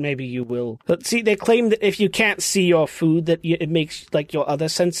understand it, but maybe you will. But see, they claim that if you can't see your food, that it makes, your other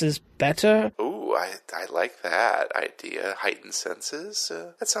senses better. Ooh, I like that idea. Heightened senses.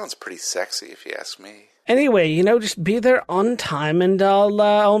 That sounds pretty sexy, if you ask me. Anyway, just be there on time, and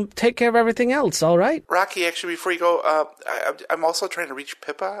I'll take care of everything else, all right? Rocky, actually, before you go, I'm also trying to reach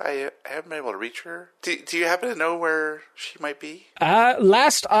Pippa. I haven't been able to reach her. Do you happen to know where she might be?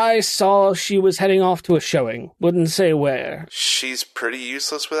 Last I saw, she was heading off to a showing. Wouldn't say where. She's pretty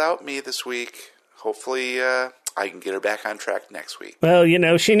useless without me this week. Hopefully, I can get her back on track next week. Well,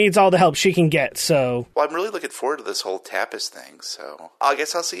 she needs all the help she can get, so... Well, I'm really looking forward to this whole Tapas thing, so I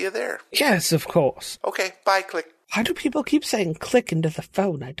guess I'll see you there. Yes, of course. Okay, bye, click. Why do people keep saying click into the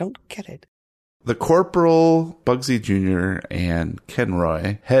phone? I don't get it. The Corporal, Bugsy Jr., and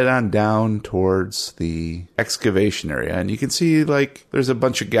Kenroy head on down towards the excavation area. And you can see, there's a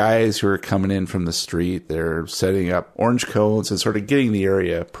bunch of guys who are coming in from the street. They're setting up orange cones and sort of getting the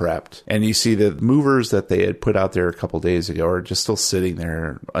area prepped. And you see the movers that they had put out there a couple days ago are just still sitting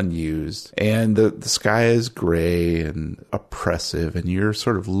there unused. And the sky is gray and oppressive. And you're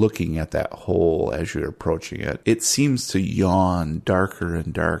sort of looking at that hole as you're approaching it. It seems to yawn darker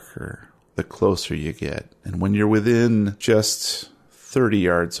and darker the closer you get. And when you're within just 30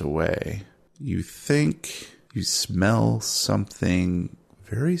 yards away, you think you smell something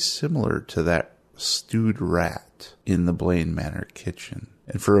very similar to that stewed rat in the Blaine Manor kitchen.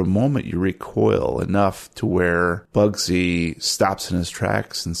 And for a moment you recoil enough to where Bugsy stops in his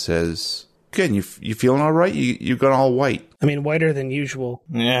tracks and says, "Ken, you feeling all right? You gone all white." I mean, whiter than usual.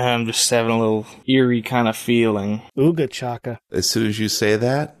 Yeah, I'm just having a little eerie kind of feeling. Ooga chaka. As soon as you say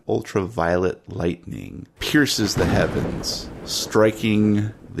that, ultraviolet lightning pierces the heavens,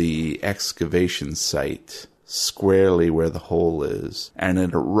 striking the excavation site squarely where the hole is, and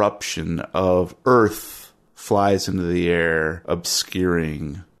an eruption of earth flies into the air,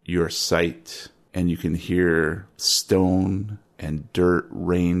 obscuring your sight, and you can hear stone and dirt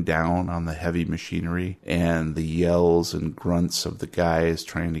rain down on the heavy machinery, and the yells and grunts of the guys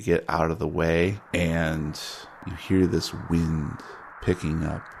trying to get out of the way. And you hear this wind picking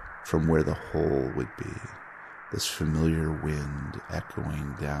up from where the hole would be. This familiar wind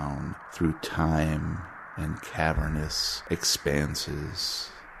echoing down through time and cavernous expanses.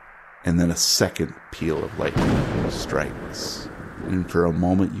 And then a second peal of lightning strikes. And for a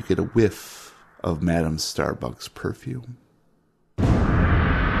moment you get a whiff of Madame Starbuck's perfume.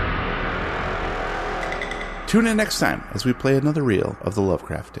 Tune in next time as we play another reel of the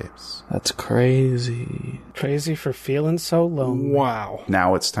Lovecraft tapes. That's crazy. Crazy for feeling so lonely. Wow.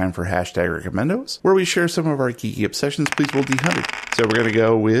 Now it's time for Hashtag Recommendos, where we share some of our geeky obsessions. Please roll D100. So we're going to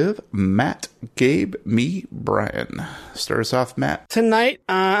go with Matt, Gabe, me, Brian. Start us off, Matt. Tonight,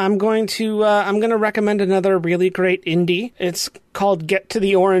 I'm going to recommend another really great indie. It's called Get to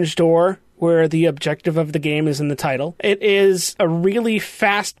the Orange Door, where the objective of the game is in the title. It is a really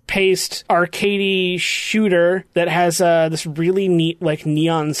fast-paced, arcadey shooter that has this really neat,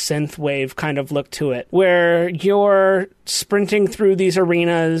 neon synthwave kind of look to it, where you're sprinting through these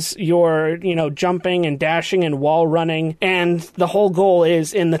arenas, you're, jumping and dashing and wall running, and the whole goal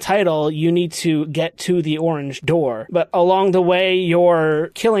is, in the title, you need to get to the orange door. But along the way,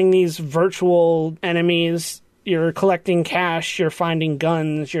 you're killing these virtual enemies, you're collecting cash, you're finding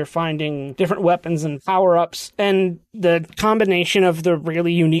guns, you're finding different weapons and power-ups, and the combination of the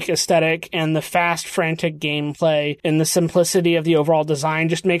really unique aesthetic and the fast, frantic gameplay and the simplicity of the overall design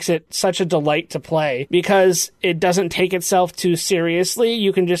just makes it such a delight to play, because it doesn't take itself too seriously.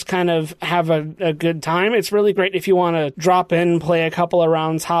 You can just kind of have a good time. It's really great if you want to drop in, play a couple of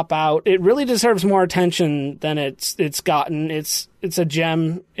rounds, hop out. It really deserves more attention than it's gotten. It's a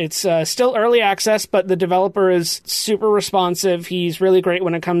gem. It's still early access, but the developer is super responsive. He's really great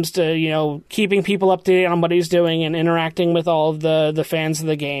when it comes to, keeping people up to date on what he's doing and interacting with all of the fans of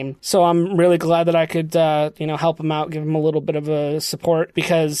the game. So I'm really glad that I could, help him out, give him a little bit of a support,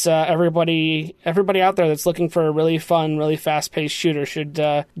 because everybody out there that's looking for a really fun, really fast-paced shooter should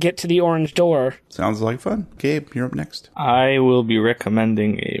get to the Orange Door. Sounds like fun. Gabe, you're up next. I will be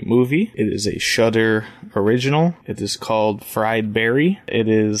recommending a movie. It is a Shudder original. It is called Fried Berry. It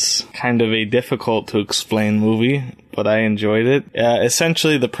is kind of a difficult to explain movie, but I enjoyed it.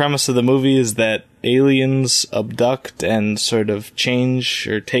 Essentially, the premise of the movie is that aliens abduct and sort of change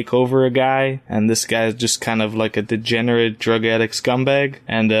or take over a guy, and this guy is just kind of like a degenerate drug addict scumbag,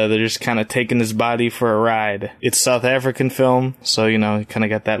 and they're just kind of taking his body for a ride. It's a South African film, so you kind of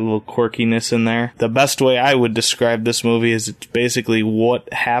got that little quirkiness in there. The best way I would describe this movie is it's basically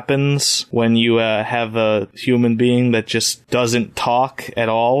what happens when you have a human being that just doesn't talk at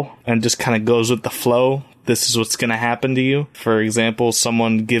all and just kind of goes with the flow. this is what's going to happen to you. For example,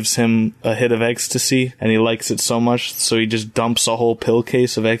 someone gives him a hit of ecstasy and he likes it so much, so he just dumps a whole pill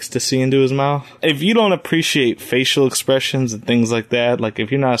case of ecstasy into his mouth. If you don't appreciate facial expressions and things like that, like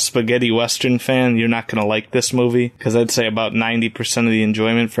if you're not a spaghetti western fan, you're not going to like this movie, because I'd say about 90% of the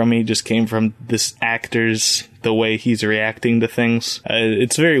enjoyment from me just came from this actor's, the way he's reacting to things.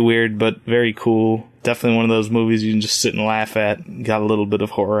 It's very weird, but very cool. Definitely one of those movies you can just sit and laugh at. Got a little bit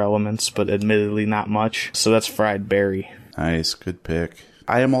of horror elements, but admittedly not much. So that's Fried Berry. Nice, good pick.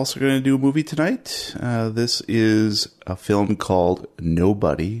 I am also going to do a movie tonight. This is a film called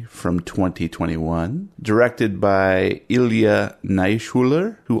Nobody from 2021, directed by Ilya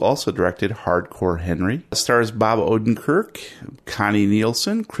Naishuller, who also directed Hardcore Henry. It stars Bob Odenkirk, Connie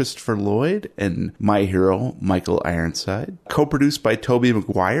Nielsen, Christopher Lloyd, and my hero, Michael Ironside. Co-produced by Tobey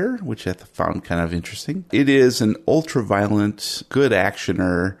Maguire, which I found kind of interesting. It is an ultra-violent, good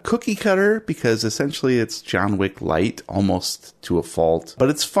actioner, cookie cutter, because essentially it's John Wick light, almost to a fault.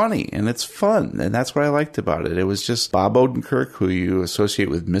 But it's funny, and it's fun, and that's what I liked about it. It was just Bob Odenkirk, who you associate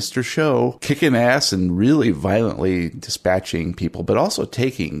with Mr. Show, kicking ass and really violently dispatching people, but also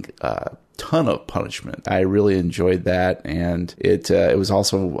taking ton of punishment. I really enjoyed that, and it was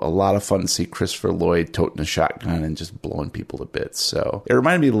also a lot of fun to see Christopher Lloyd toting a shotgun and just blowing people to bits. So it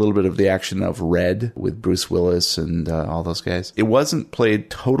reminded me a little bit of the action of Red with Bruce Willis and all those guys. It wasn't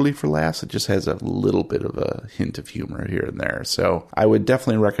played totally for laughs. It just has a little bit of a hint of humor here and there. So I would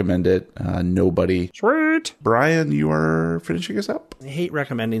definitely recommend it. Nobody. Sweet. Brian, you are finishing us up. I hate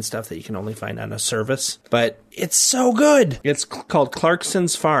recommending stuff that you can only find on a service, but it's so good. It's called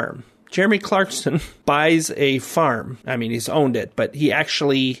Clarkson's Farm. Jeremy Clarkson buys a farm. I mean, he's owned it, but he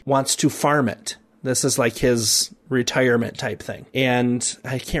actually wants to farm it. This is like his retirement type thing. And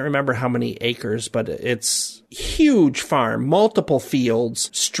I can't remember how many acres, but it's huge farm, multiple fields,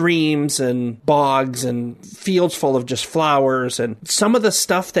 streams and bogs and fields full of just flowers. And some of the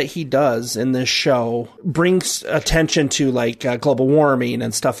stuff that he does in this show brings attention to like global warming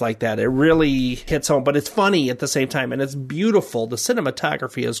and stuff like that. It really hits home, but it's funny at the same time, and it's beautiful. The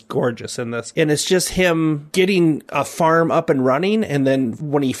cinematography is gorgeous in this. And it's just him getting a farm up and running. And then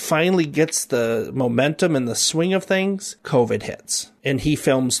when he finally gets the momentum and the swing of things, COVID hits. And he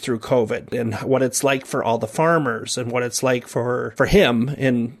films through COVID and what it's like for all the farmers and what it's like for him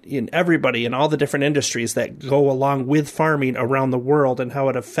and in everybody and all the different industries that go along with farming around the world, and how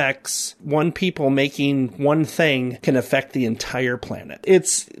it affects one people making one thing can affect the entire planet.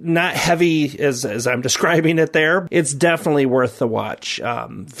 It's not heavy as I'm describing it there. It's definitely worth the watch.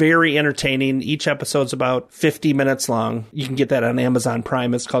 Very entertaining. Each episode's about 50 minutes long. You can get that on Amazon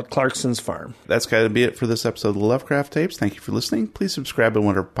Prime. It's called Clarkson's Farm. That's got to be it for this episode of the Lovecraft Tapes. Thank you for listening. Please subscribe on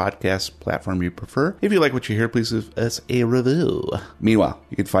whatever podcast platform you prefer. If you like what you hear, please give us a review. Meanwhile,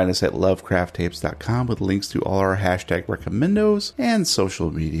 you can find us at lovecrafttapes.com with links to all our hashtag recommendos and social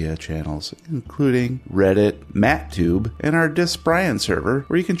media channels, including Reddit, MattTube, and our Dis Brian server,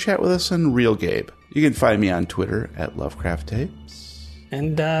 where you can chat with us on Real Gabe. You can find me on Twitter at Lovecraft Tapes.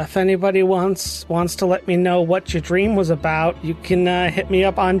 And if anybody wants to let me know what your dream was about, you can hit me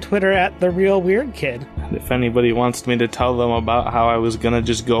up on Twitter at The Real Weird Kid. And if anybody wants me to tell them about how I was going to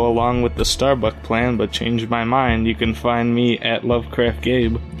just go along with the Starbucks plan but changed my mind, you can find me at Lovecraft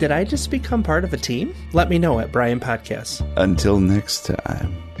Gabe. Did I just become part of a team? Let me know at Brian Podcasts. Until next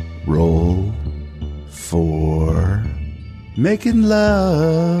time, roll for making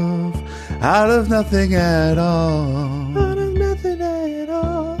love out of nothing at all.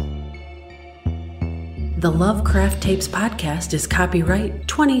 The Lovecraft Tapes podcast is copyright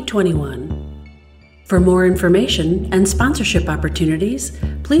 2021. For more information and sponsorship opportunities,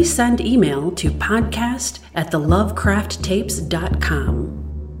 please send email to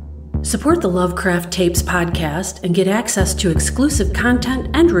podcast@thelovecrafttapes.com. Support the Lovecraft Tapes podcast and get access to exclusive content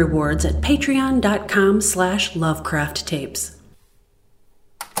and rewards at patreon.com/lovecrafttapes.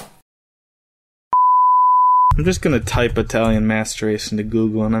 I'm just going to type Italian master race into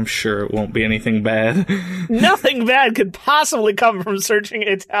Google, and I'm sure it won't be anything bad. Nothing bad could possibly come from searching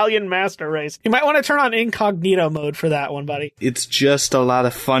Italian master race. You might want to turn on incognito mode for that one, buddy. It's just a lot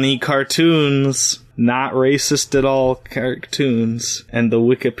of funny cartoons. Not racist at all cartoons. And the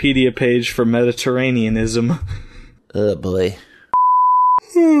Wikipedia page for Mediterraneanism. Oh, boy.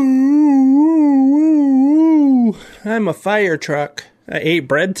 I'm a fire truck. I ate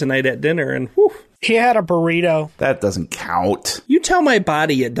bread tonight at dinner, and whew. He had a burrito. That doesn't count. You tell my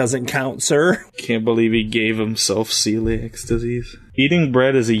body it doesn't count, sir. Can't believe he gave himself celiac disease. Eating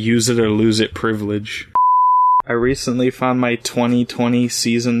bread is a use it or lose it privilege. I recently found my 2020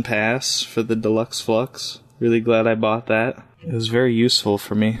 season pass for the Deluxe Flux. Really glad I bought that. It was very useful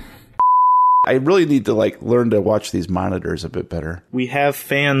for me. I really need to learn to watch these monitors a bit better. We have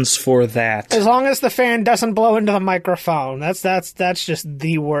fans for that. As long as the fan doesn't blow into the microphone. That's just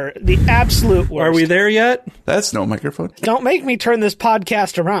the word. The absolute worst. Are we there yet? That's no microphone. Don't make me turn this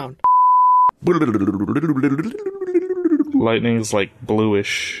podcast around. Lightning's like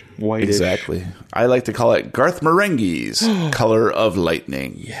bluish, whitish. Exactly. I like to call it Garth Marenghi's Color of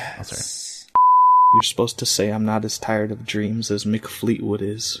Lightning. Yes. You're supposed to say I'm not as tired of dreams as Mick Fleetwood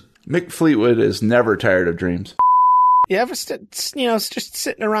is. Mick Fleetwood is never tired of dreams. You ever, just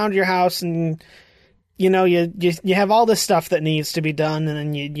sitting around your house and, you have all this stuff that needs to be done and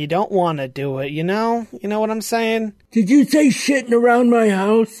then you don't want to do it, You know what I'm saying? Did you say shitting around my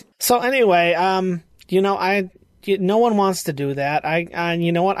house? So anyway, no one wants to do that.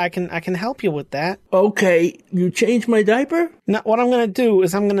 You know what? I can help you with that. Okay, you change my diaper? No, what I'm going to do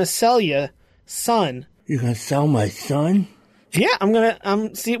is I'm going to sell you son. You're going to sell my son? Yeah, I'm going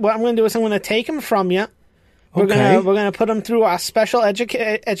to see what I'm going to do is I'm going to take him from you. We're Okay. going to put him through our special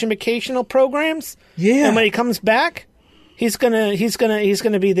educational programs. Yeah. And when he comes back, he's going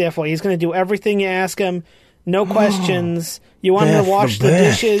to be there for you. He's going to do everything you ask him. No questions. You want him That's to wash the the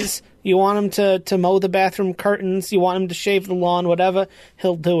best. dishes. You want him to mow the bathroom curtains. You want him to shave the lawn, whatever.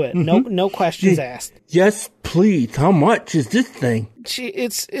 He'll do it. No questions asked. Yes, please. How much is this thing?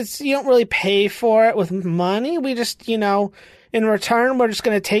 It's you don't really pay for it with money. We just, in return, we're just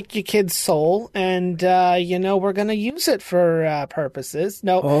going to take your kid's soul and, we're going to use it for purposes.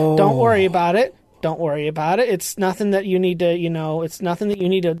 No, Don't worry about it. Don't worry about it. It's nothing that you need to, it's nothing that you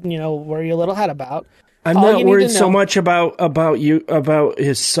need to, worry your little head about. I'm All not you need worried to so know- much about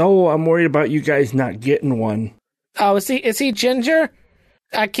his soul. I'm worried about you guys not getting one. Oh, is he ginger?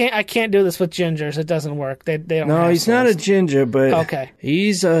 I can't do this with gingers. It doesn't work. They don't. No, have he's not a souls. ginger, but Okay.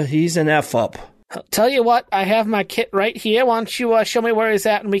 he's an F up. Tell you what, I have my kit right here. Why don't you show me where he's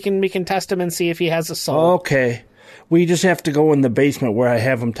at, and we can test him and see if he has a soul. Okay, we just have to go in the basement where I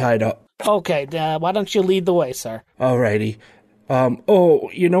have him tied up. Okay, why don't you lead the way, sir? Alrighty.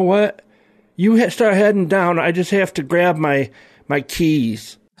 You know what? You start heading down. I just have to grab my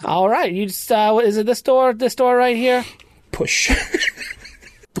keys. All right, you just is it this door? This door right here? Push.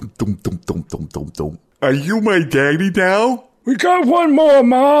 Dum, dum, dum, dum, dum, dum. Are you my daddy now? We got one more,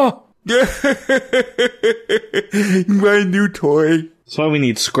 Ma. My new toy. That's why we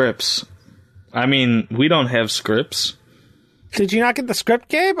need scripts. I mean, we don't have scripts. Did you not get the script,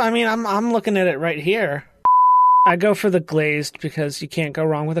 Gabe? I mean, I'm looking at it right here. I go for the glazed because you can't go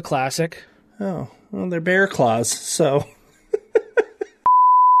wrong with a classic. Oh, well, they're bear claws, so.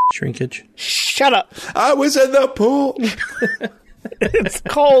 Shrinkage. Shut up. I was in the pool. It's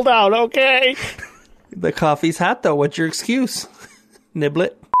cold out, okay? The coffee's hot, though. What's your excuse?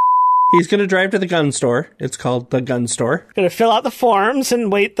 Niblet. He's going to drive to the gun store. It's called the gun store. Gonna fill out the forms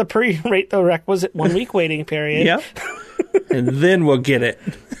and wait the requisite 1 week waiting period. Yep. And then we'll get it.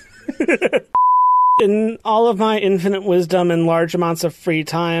 In all of my infinite wisdom and large amounts of free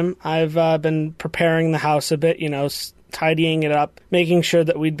time, I've been preparing the house a bit, tidying it up, making sure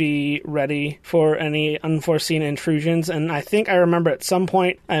that we'd be ready for any unforeseen intrusions. And I think I remember at some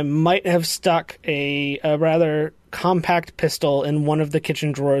point I might have stuck a rather compact pistol in one of the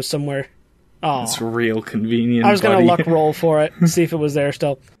kitchen drawers somewhere. Oh, It's real convenient. I was going to buddy. luck roll for it, see if it was there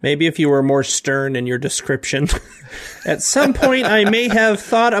still. Maybe if you were more stern in your description. At some point, I may have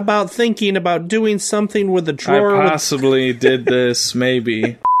thought about thinking about doing something with a drawer. I possibly did this,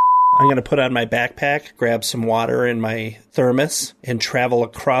 maybe. I'm going to put on my backpack, grab some water in my thermos, and travel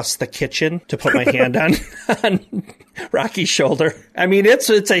across the kitchen to put my hand on Rocky's shoulder. I mean, it's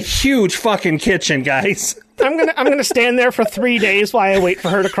a huge fucking kitchen, guys. I'm gonna stand there for 3 days while I wait for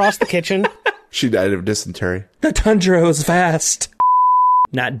her to cross the kitchen. She died of dysentery. The tundra is vast.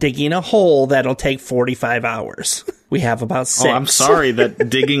 Not digging a hole that'll take 45 hours. We have about 6. Oh, I'm sorry that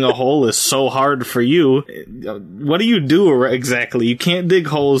digging a hole is so hard for you. What do you do exactly? You can't dig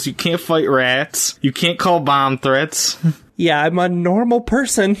holes, you can't fight rats, you can't call bomb threats. Yeah, I'm a normal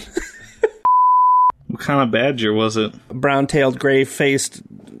person. What kind of badger was it? Brown-tailed, gray-faced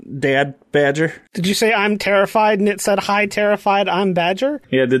dad badger. Did you say I'm terrified and it said hi terrified, I'm Badger?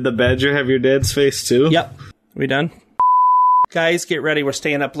 Yeah, did the badger have your dad's face too? Yep. We done? Guys, get ready. We're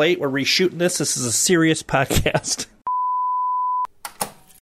staying up late. We're reshooting this. This is a serious podcast.